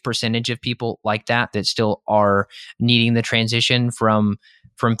huge percentage of people like that still are needing the transition from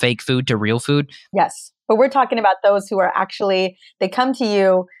fake food to real food. Yes. But we're talking about those who are actually, they come to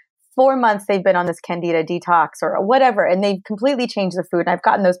you 4 months, they've been on this candida detox or whatever, and they've completely changed the food. And I've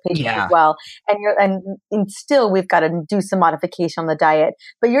gotten those patients as well. And still we've got to do some modification on the diet.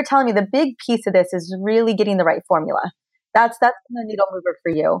 But you're telling me the big piece of this is really getting the right formula. That's the needle mover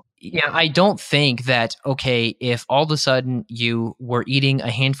for you. Yeah, I don't think that, okay, if all of a sudden you were eating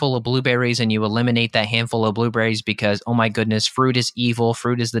a handful of blueberries and you eliminate that handful of blueberries because, oh my goodness, fruit is evil,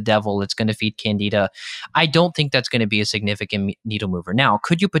 fruit is the devil, it's going to feed candida. I don't think that's going to be a significant needle mover. Now,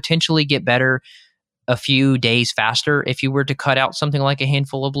 could you potentially get better a few days faster if you were to cut out something like a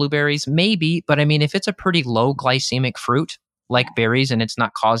handful of blueberries? Maybe, but I mean, if it's a pretty low glycemic fruit like berries and it's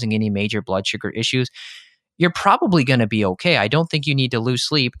not causing any major blood sugar issues, you're probably going to be okay. I don't think you need to lose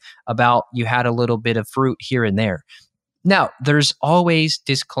sleep about you had a little bit of fruit here and there. Now, there's always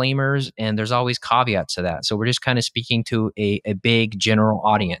disclaimers and there's always caveats to that. So we're just kind of speaking to a big general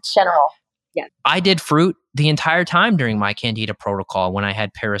audience. General. Yeah. I did fruit the entire time during my Candida protocol when I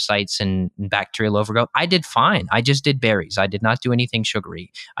had parasites and bacterial overgrowth. I did fine. I just did berries. I did not do anything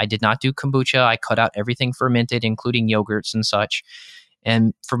sugary. I did not do kombucha. I cut out everything fermented, including yogurts and such.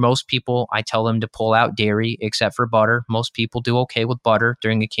 And for most people, I tell them to pull out dairy except for butter. Most people do okay with butter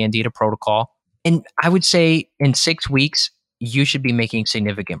during a Candida protocol. And I would say in 6 weeks, you should be making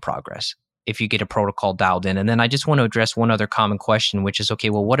significant progress if you get a protocol dialed in. And then I just want to address one other common question, which is, okay,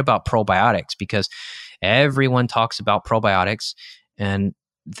 well, what about probiotics? Because everyone talks about probiotics and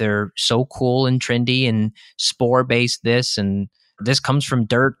they're so cool and trendy and spore-based this and this comes from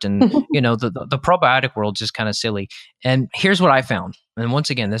dirt and, the probiotic world's just kind of silly. And here's what I found. And once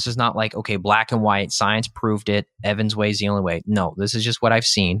again, this is not like, okay, black and white, science proved it, Evan's way is the only way. No, this is just what I've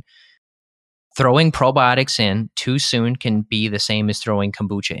seen. Throwing probiotics in too soon can be the same as throwing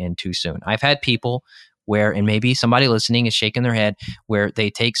kombucha in too soon. I've had people where, and maybe somebody listening is shaking their head, where they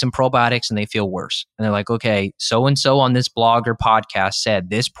take some probiotics and they feel worse. And they're like, okay, so-and-so on this blog or podcast said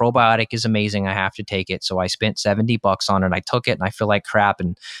this probiotic is amazing. I have to take it. So I spent $70 on it. I took it and I feel like crap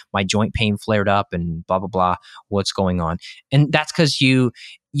and my joint pain flared up and blah, blah, blah. What's going on? And that's because you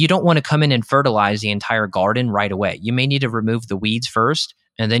don't want to come in and fertilize the entire garden right away. You may need to remove the weeds first,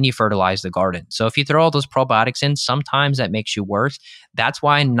 and then you fertilize the garden. So if you throw all those probiotics in, sometimes that makes you worse. That's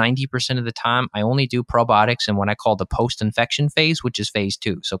why 90% of the time, I only do probiotics in what I call the post-infection phase, which is phase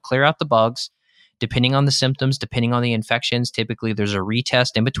 2. So clear out the bugs. Depending on the symptoms, depending on the infections, typically there's a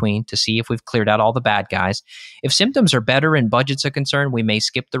retest in between to see if we've cleared out all the bad guys. If symptoms are better and budgets are concerned, we may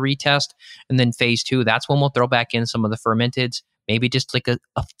skip the retest. And then phase 2, that's when we'll throw back in some of the fermenteds, maybe just like a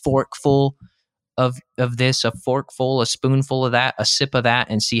forkful of this, a forkful, a spoonful of that, a sip of that,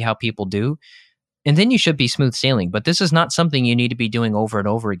 and see how people do. And then you should be smooth sailing. But this is not something you need to be doing over and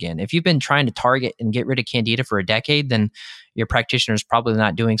over again. If you've been trying to target and get rid of Candida for a decade, then your practitioner is probably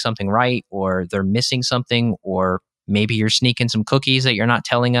not doing something right, or they're missing something, or maybe you're sneaking some cookies that you're not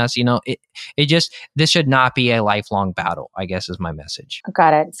telling us. This should not be a lifelong battle, I guess is my message.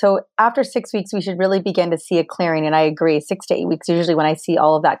 Got it. So after 6 weeks, we should really begin to see a clearing. And I agree, 6 to 8 weeks, usually when I see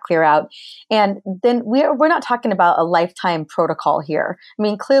all of that clear out. And then we're not talking about a lifetime protocol here. I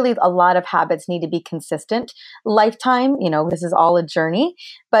mean, clearly a lot of habits need to be consistent. Lifetime, this is all a journey.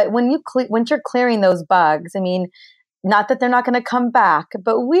 But when you're clearing those bugs, I mean, not that they're not going to come back,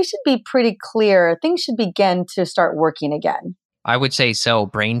 but we should be pretty clear. Things should begin to start working again. I would say so.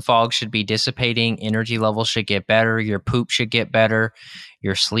 Brain fog should be dissipating. Energy levels should get better. Your poop should get better.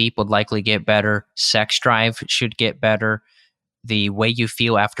 Your sleep would likely get better. Sex drive should get better. The way you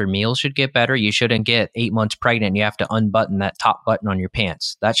feel after meals should get better. You shouldn't get 8 months pregnant and you have to unbutton that top button on your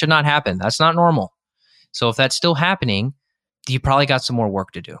pants. That should not happen. That's not normal. So if that's still happening, you probably got some more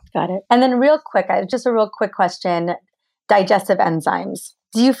work to do. Got it. And then just a real quick question. Digestive enzymes.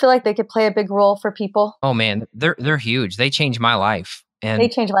 Do you feel like they could play a big role for people? Oh man, they're huge. They changed my life. And they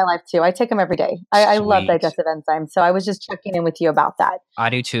changed my life too. I take them every day. I love digestive enzymes. So I was just checking in with you about that. I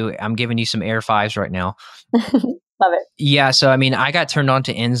do too. I'm giving you some Air 5s right now. Love it. Yeah. So, I mean, I got turned on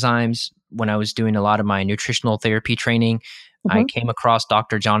to enzymes when I was doing a lot of my nutritional therapy training. Mm-hmm. I came across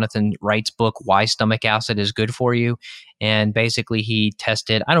Dr. Jonathan Wright's book, Why Stomach Acid is Good for You. And basically he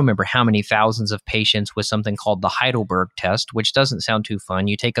tested, I don't remember how many thousands of patients with something called the Heidelberg test, which doesn't sound too fun.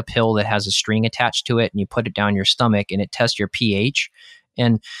 You take a pill that has a string attached to it and you put it down your stomach and it tests your pH.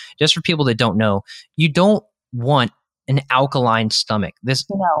 And just for people that don't know, you don't want an alkaline stomach. This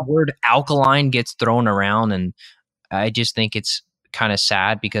word alkaline gets thrown around, and I just think it's kind of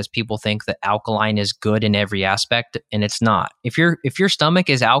sad because people think that alkaline is good in every aspect, and it's not. If your stomach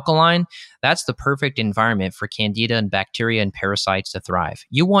is alkaline, that's the perfect environment for candida and bacteria and parasites to thrive.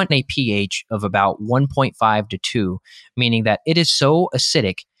 You want a pH of about 1.5 to 2, meaning that it is so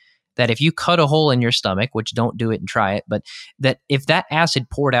acidic that if you cut a hole in your stomach, which don't do it and try it, but that if that acid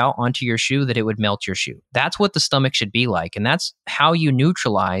poured out onto your shoe, that it would melt your shoe. That's what the stomach should be like. And that's how you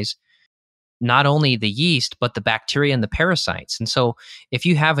neutralize not only the yeast, but the bacteria and the parasites. And so if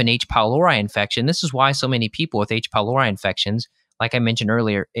you have an H. pylori infection, this is why so many people with H. pylori infections, like I mentioned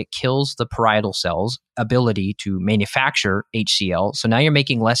earlier, it kills the parietal cells' ability to manufacture HCl. So now you're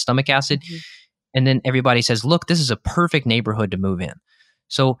making less stomach acid. Mm-hmm. And then everybody says, look, this is a perfect neighborhood to move in.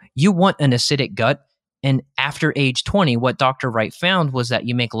 So you want an acidic gut. And after age 20, what Dr. Wright found was that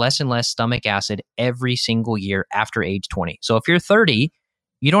you make less and less stomach acid every single year after age 20. So if you're 30,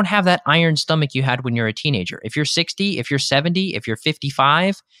 you don't have that iron stomach you had when you're a teenager. If you're 60, if you're 70, if you're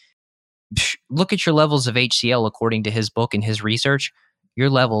 55, look at your levels of HCl according to his book and his research. Your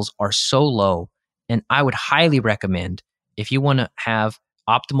levels are so low. And I would highly recommend, if you want to have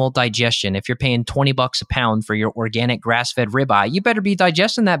optimal digestion, if you're paying $20 a pound for your organic grass-fed ribeye, you better be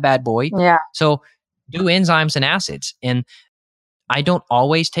digesting that bad boy. Yeah. So do enzymes and acids. And I don't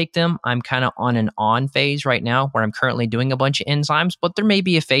always take them. I'm kind of on an on phase right now where I'm currently doing a bunch of enzymes, but there may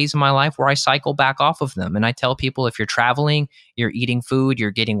be a phase in my life where I cycle back off of them. And I tell people, if you're traveling, you're eating food,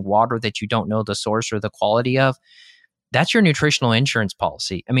 you're getting water that you don't know the source or the quality of, that's your nutritional insurance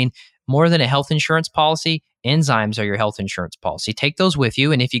policy. I mean, more than a health insurance policy, enzymes are your health insurance policy. Take those with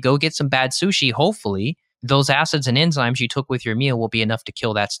you. And if you go get some bad sushi, hopefully those acids and enzymes you took with your meal will be enough to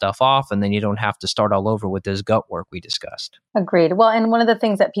kill that stuff off. And then you don't have to start all over with this gut work we discussed. Agreed. Well, and one of the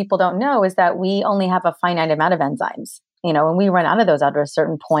things that people don't know is that we only have a finite amount of enzymes, and we run out of those after a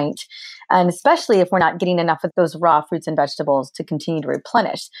certain point. And especially if we're not getting enough of those raw fruits and vegetables to continue to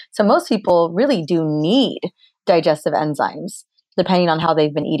replenish. So most people really do need digestive enzymes, depending on how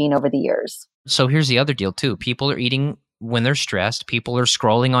they've been eating over the years. So here's the other deal too. People are eating when they're stressed. People are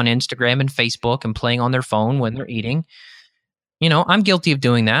scrolling on Instagram and Facebook and playing on their phone when they're eating. I'm guilty of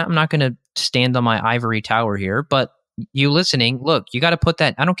doing that. I'm not going to stand on my ivory tower here, but you listening, look, you got to put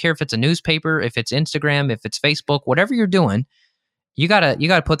that, I don't care if it's a newspaper, if it's Instagram, if it's Facebook, whatever you're doing, you got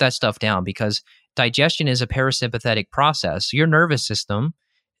to put that stuff down, because digestion is a parasympathetic process. Your nervous system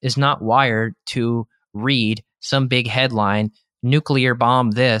is not wired to read some big headline, nuclear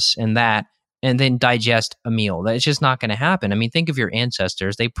bomb this and that, and then digest a meal. That's just not going to happen. I mean, think of your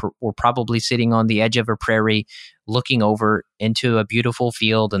ancestors. They were probably sitting on the edge of a prairie looking over into a beautiful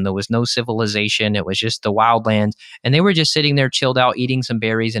field, and there was no civilization. It was just the wildlands. And they were just sitting there chilled out, eating some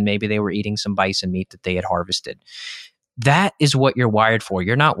berries, and maybe they were eating some bison meat that they had harvested. That is what you're wired for.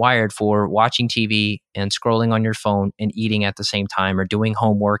 You're not wired for watching TV and scrolling on your phone and eating at the same time, or doing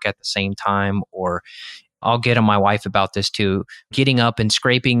homework at the same time, or I'll get on my wife about this too, getting up and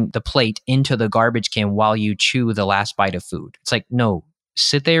scraping the plate into the garbage can while you chew the last bite of food. It's like, no,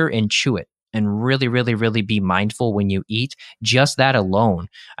 sit there and chew it and really, really, really be mindful when you eat. Just that alone.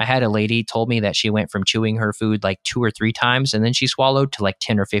 I had a lady told me that she went from chewing her food like 2 or 3 times and then she swallowed, to like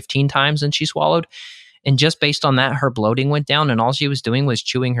 10 or 15 times and she swallowed. And just based on that, her bloating went down, and all she was doing was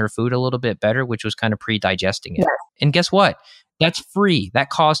chewing her food a little bit better, which was kind of pre-digesting it. Yes. And guess what? That's free.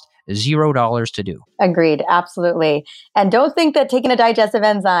 That cost $0 to do. Agreed. Absolutely. And don't think that taking a digestive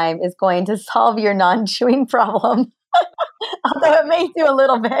enzyme is going to solve your non-chewing problem, although it may do a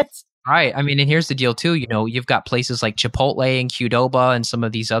little bit. Right. I mean, and here's the deal too. You've got places like Chipotle and Qdoba and some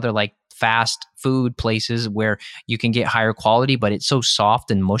of these other like fast food places where you can get higher quality, but it's so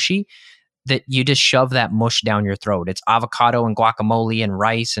soft and mushy that you just shove that mush down your throat. It's avocado and guacamole and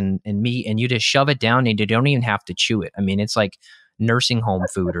rice and meat, and you just shove it down and you don't even have to chew it. I mean, it's like nursing home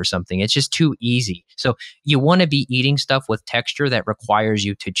food or something. It's just too easy. So you want to be eating stuff with texture that requires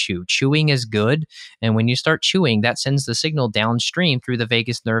you to chew. Chewing is good. And when you start chewing, that sends the signal downstream through the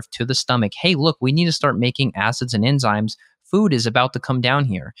vagus nerve to the stomach. Hey, look, we need to start making acids and enzymes. Food is about to come down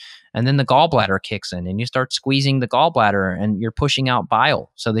here. And then the gallbladder kicks in and you start squeezing the gallbladder and you're pushing out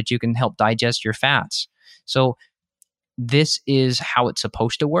bile so that you can help digest your fats. So this is how it's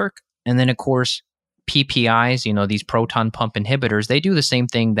supposed to work. And then of course, PPIs, these proton pump inhibitors, they do the same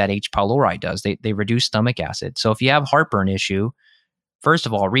thing that H. pylori does. They reduce stomach acid. So if you have heartburn issue, first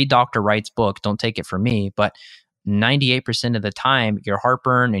of all, read Dr. Wright's book. Don't take it from me, but 98% of the time, your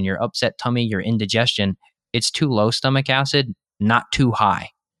heartburn and your upset tummy, your indigestion, it's too low stomach acid, not too high.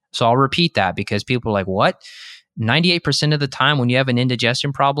 So I'll repeat that because people are like, what? 98% of the time when you have an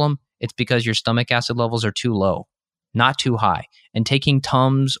indigestion problem, it's because your stomach acid levels are too low, not too high. And taking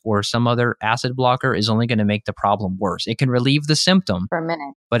Tums or some other acid blocker is only going to make the problem worse. It can relieve the symptom for a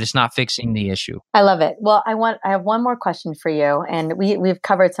minute, but it's not fixing the issue. I love it. Well, I have one more question for you. And we've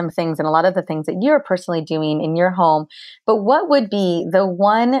covered some things and a lot of the things that you're personally doing in your home. But what would be the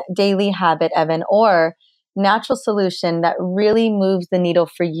one daily habit, Evan, or natural solution that really moves the needle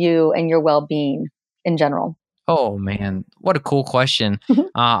for you and your well-being in general? Oh man, what a cool question.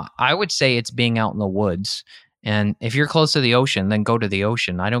 I would say it's being out in the woods. And if you're close to the ocean, then go to the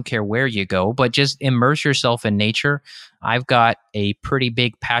ocean. I don't care where you go, but just immerse yourself in nature. I've got a pretty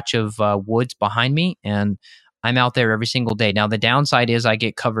big patch of woods behind me, and I'm out there every single day. Now, the downside is I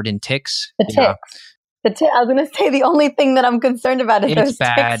get covered in ticks. The ticks. I was going to say the only thing that I'm concerned about is those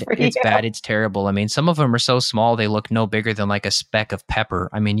ticks for you. It's bad. It's terrible. I mean, some of them are so small, they look no bigger than like a speck of pepper.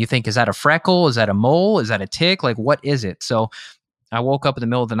 I mean, you think, is that a freckle? Is that a mole? Is that a tick? Like, what is it? So I woke up in the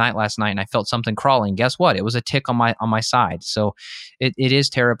middle of the night last night and I felt something crawling. Guess what? It was a tick on my side. So it is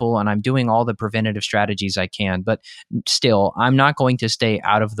terrible, and I'm doing all the preventative strategies I can. But still, I'm not going to stay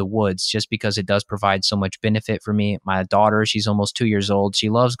out of the woods just because it does provide so much benefit for me. My daughter, she's almost 2 years old. She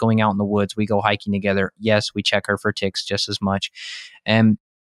loves going out in the woods. We go hiking together. Yes, we check her for ticks just as much. And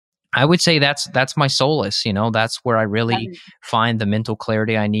I would say that's my solace. That's where I really find the mental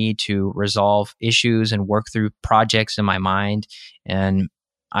clarity I need to resolve issues and work through projects in my mind. And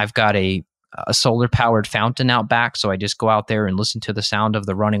I've got a solar powered fountain out back. So I just go out there and listen to the sound of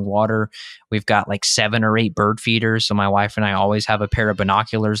the running water. We've got like 7 or 8 bird feeders. So my wife and I always have a pair of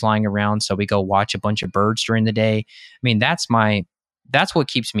binoculars lying around. So we go watch a bunch of birds during the day. I mean, that's what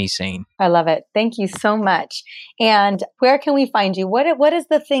keeps me sane. I love it. Thank you so much. And where can we find you? What is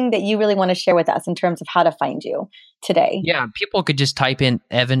the thing that you really want to share with us in terms of how to find you today? Yeah, people could just type in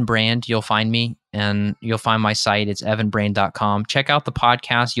Evan Brand. You'll find me, and you'll find my site. It's evanbrand.com. Check out the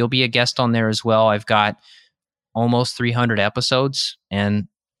podcast. You'll be a guest on there as well. I've got almost 300 episodes, and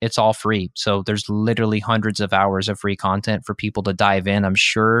it's all free. So there's literally hundreds of hours of free content for people to dive in. I'm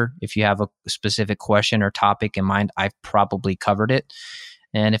sure if you have a specific question or topic in mind, I've probably covered it.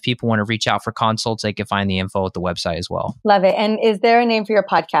 And if people want to reach out for consults, they can find the info at the website as well. Love it. And is there a name for your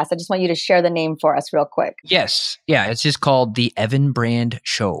podcast? I just want you to share the name for us real quick. Yes. Yeah. It's just called The Evan Brand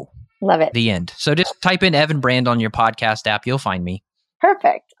Show. Love it. The end. So just type in Evan Brand on your podcast app. You'll find me.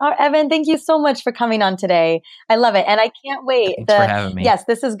 Perfect. Evan, thank you so much for coming on today. I love it. And I can't wait. Thanks for having me. Yes,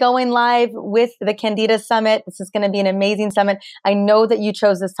 this is going live with the Candida Summit. This is going to be an amazing summit. I know that you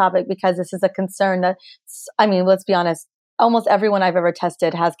chose this topic because this is a concern that, let's be honest, almost everyone I've ever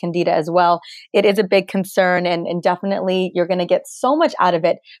tested has Candida as well. It is a big concern, and definitely you're going to get so much out of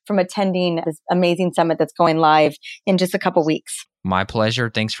it from attending this amazing summit that's going live in just a couple weeks. My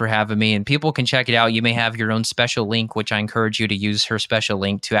pleasure. Thanks for having me. And people can check it out. You may have your own special link, which I encourage you to use her special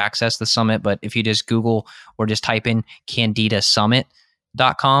link to access the summit. But if you just Google or just type in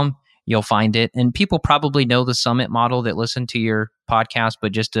candidasummit.com, you'll find it. And people probably know the summit model that listen to your podcast,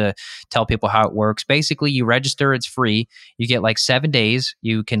 but just to tell people how it works, basically you register, it's free. You get like 7 days.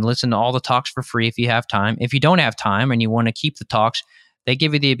 You can listen to all the talks for free if you have time. If you don't have time and you want to keep the talks, they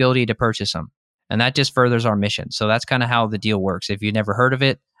give you the ability to purchase them. And that just furthers our mission. So that's kind of how the deal works. If you've never heard of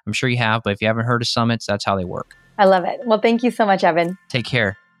it, I'm sure you have, but if you haven't heard of summits, that's how they work. I love it. Well, thank you so much, Evan. Take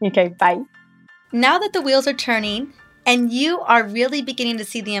care. Okay, bye. Now that the wheels are turning and you are really beginning to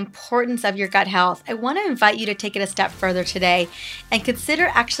see the importance of your gut health, I want to invite you to take it a step further today and consider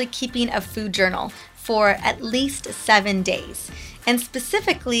actually keeping a food journal for at least 7 days. And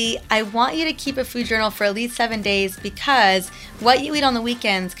specifically, I want you to keep a food journal for at least 7 days because what you eat on the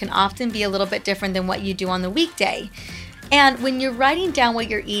weekends can often be a little bit different than what you do on the weekday. And when you're writing down what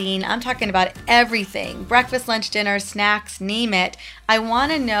you're eating, I'm talking about everything, breakfast, lunch, dinner, snacks, name it. I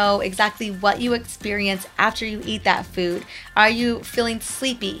want to know exactly what you experience after you eat that food. Are you feeling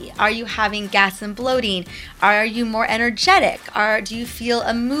sleepy? Are you having gas and bloating? Are you more energetic? Do you feel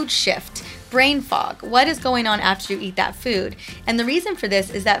a mood shift? Brain fog? What is going on after you eat that food? And the reason for this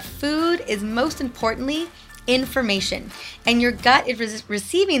is that food is most importantly information, and your gut is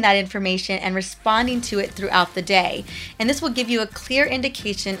receiving that information and responding to it throughout the day. And this will give you a clear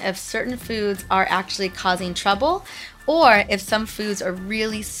indication if certain foods are actually causing trouble or if some foods are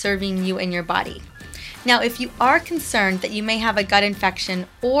really serving you and your body. Now, if you are concerned that you may have a gut infection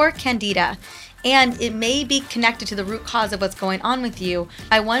or candida, and it may be connected to the root cause of what's going on with you,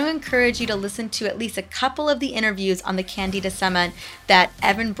 I want to encourage you to listen to at least a couple of the interviews on the Candida Summit that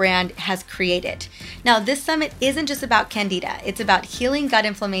Evan Brand has created. Now, this summit isn't just about Candida. It's about healing gut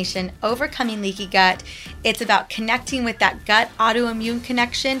inflammation, overcoming leaky gut. It's about connecting with that gut autoimmune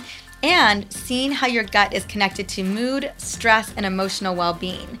connection and seeing how your gut is connected to mood, stress, and emotional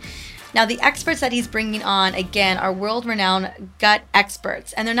well-being. Now, the experts that he's bringing on, again, are world-renowned gut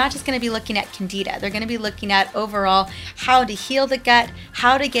experts. And they're not just going to be looking at Candida. They're going to be looking at overall how to heal the gut,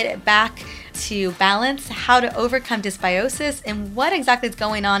 how to get it back to balance, how to overcome dysbiosis, and what exactly is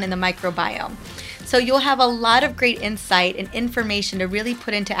going on in the microbiome. So you'll have a lot of great insight and information to really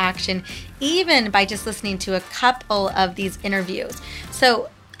put into action, even by just listening to a couple of these interviews. So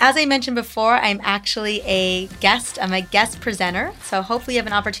as I mentioned before, I'm actually a guest. I'm a guest presenter, so hopefully you have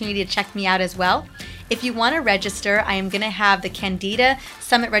an opportunity to check me out as well. If you want to register, I am going to have the Candida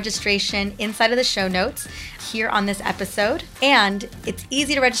Summit registration inside of the show notes here on this episode. And it's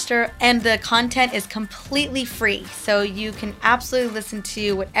easy to register, and the content is completely free. So you can absolutely listen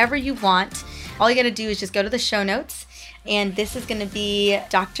to whatever you want All you got to do is just go to the show notes. And this is going to be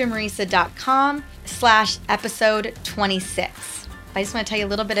drmarisa.com/episode 26. I just want to tell you a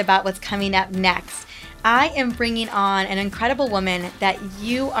little bit about what's coming up next. I am bringing on an incredible woman that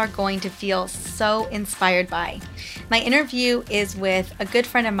you are going to feel so inspired by. My interview is with a good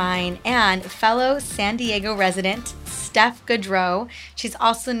friend of mine and fellow San Diego resident, Steph Gaudreau. She's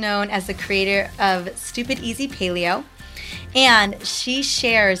also known as the creator of Stupid Easy Paleo. And she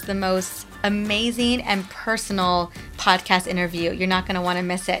shares the most amazing and personal podcast interview. You're not going to want to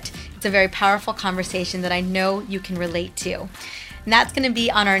miss it. It's a very powerful conversation that I know you can relate to. And that's going to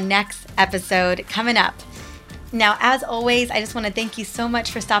be on our next episode coming up. Now, as always, I just want to thank you so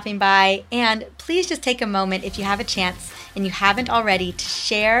much for stopping by. And please just take a moment, if you have a chance and you haven't already, to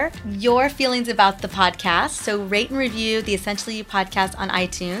share your feelings about the podcast. So rate and review the Essentially You podcast on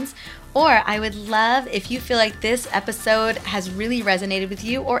iTunes. Or I would love if you feel like this episode has really resonated with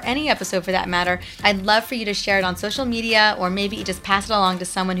you, or any episode for that matter. I'd love for you to share it on social media, or maybe just pass it along to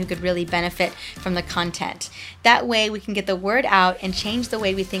someone who could really benefit from the content. That way we can get the word out and change the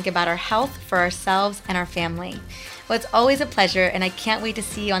way we think about our health for ourselves and our family. Well, it's always a pleasure, and I can't wait to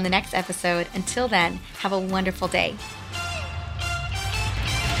see you on the next episode. Until then, have a wonderful day.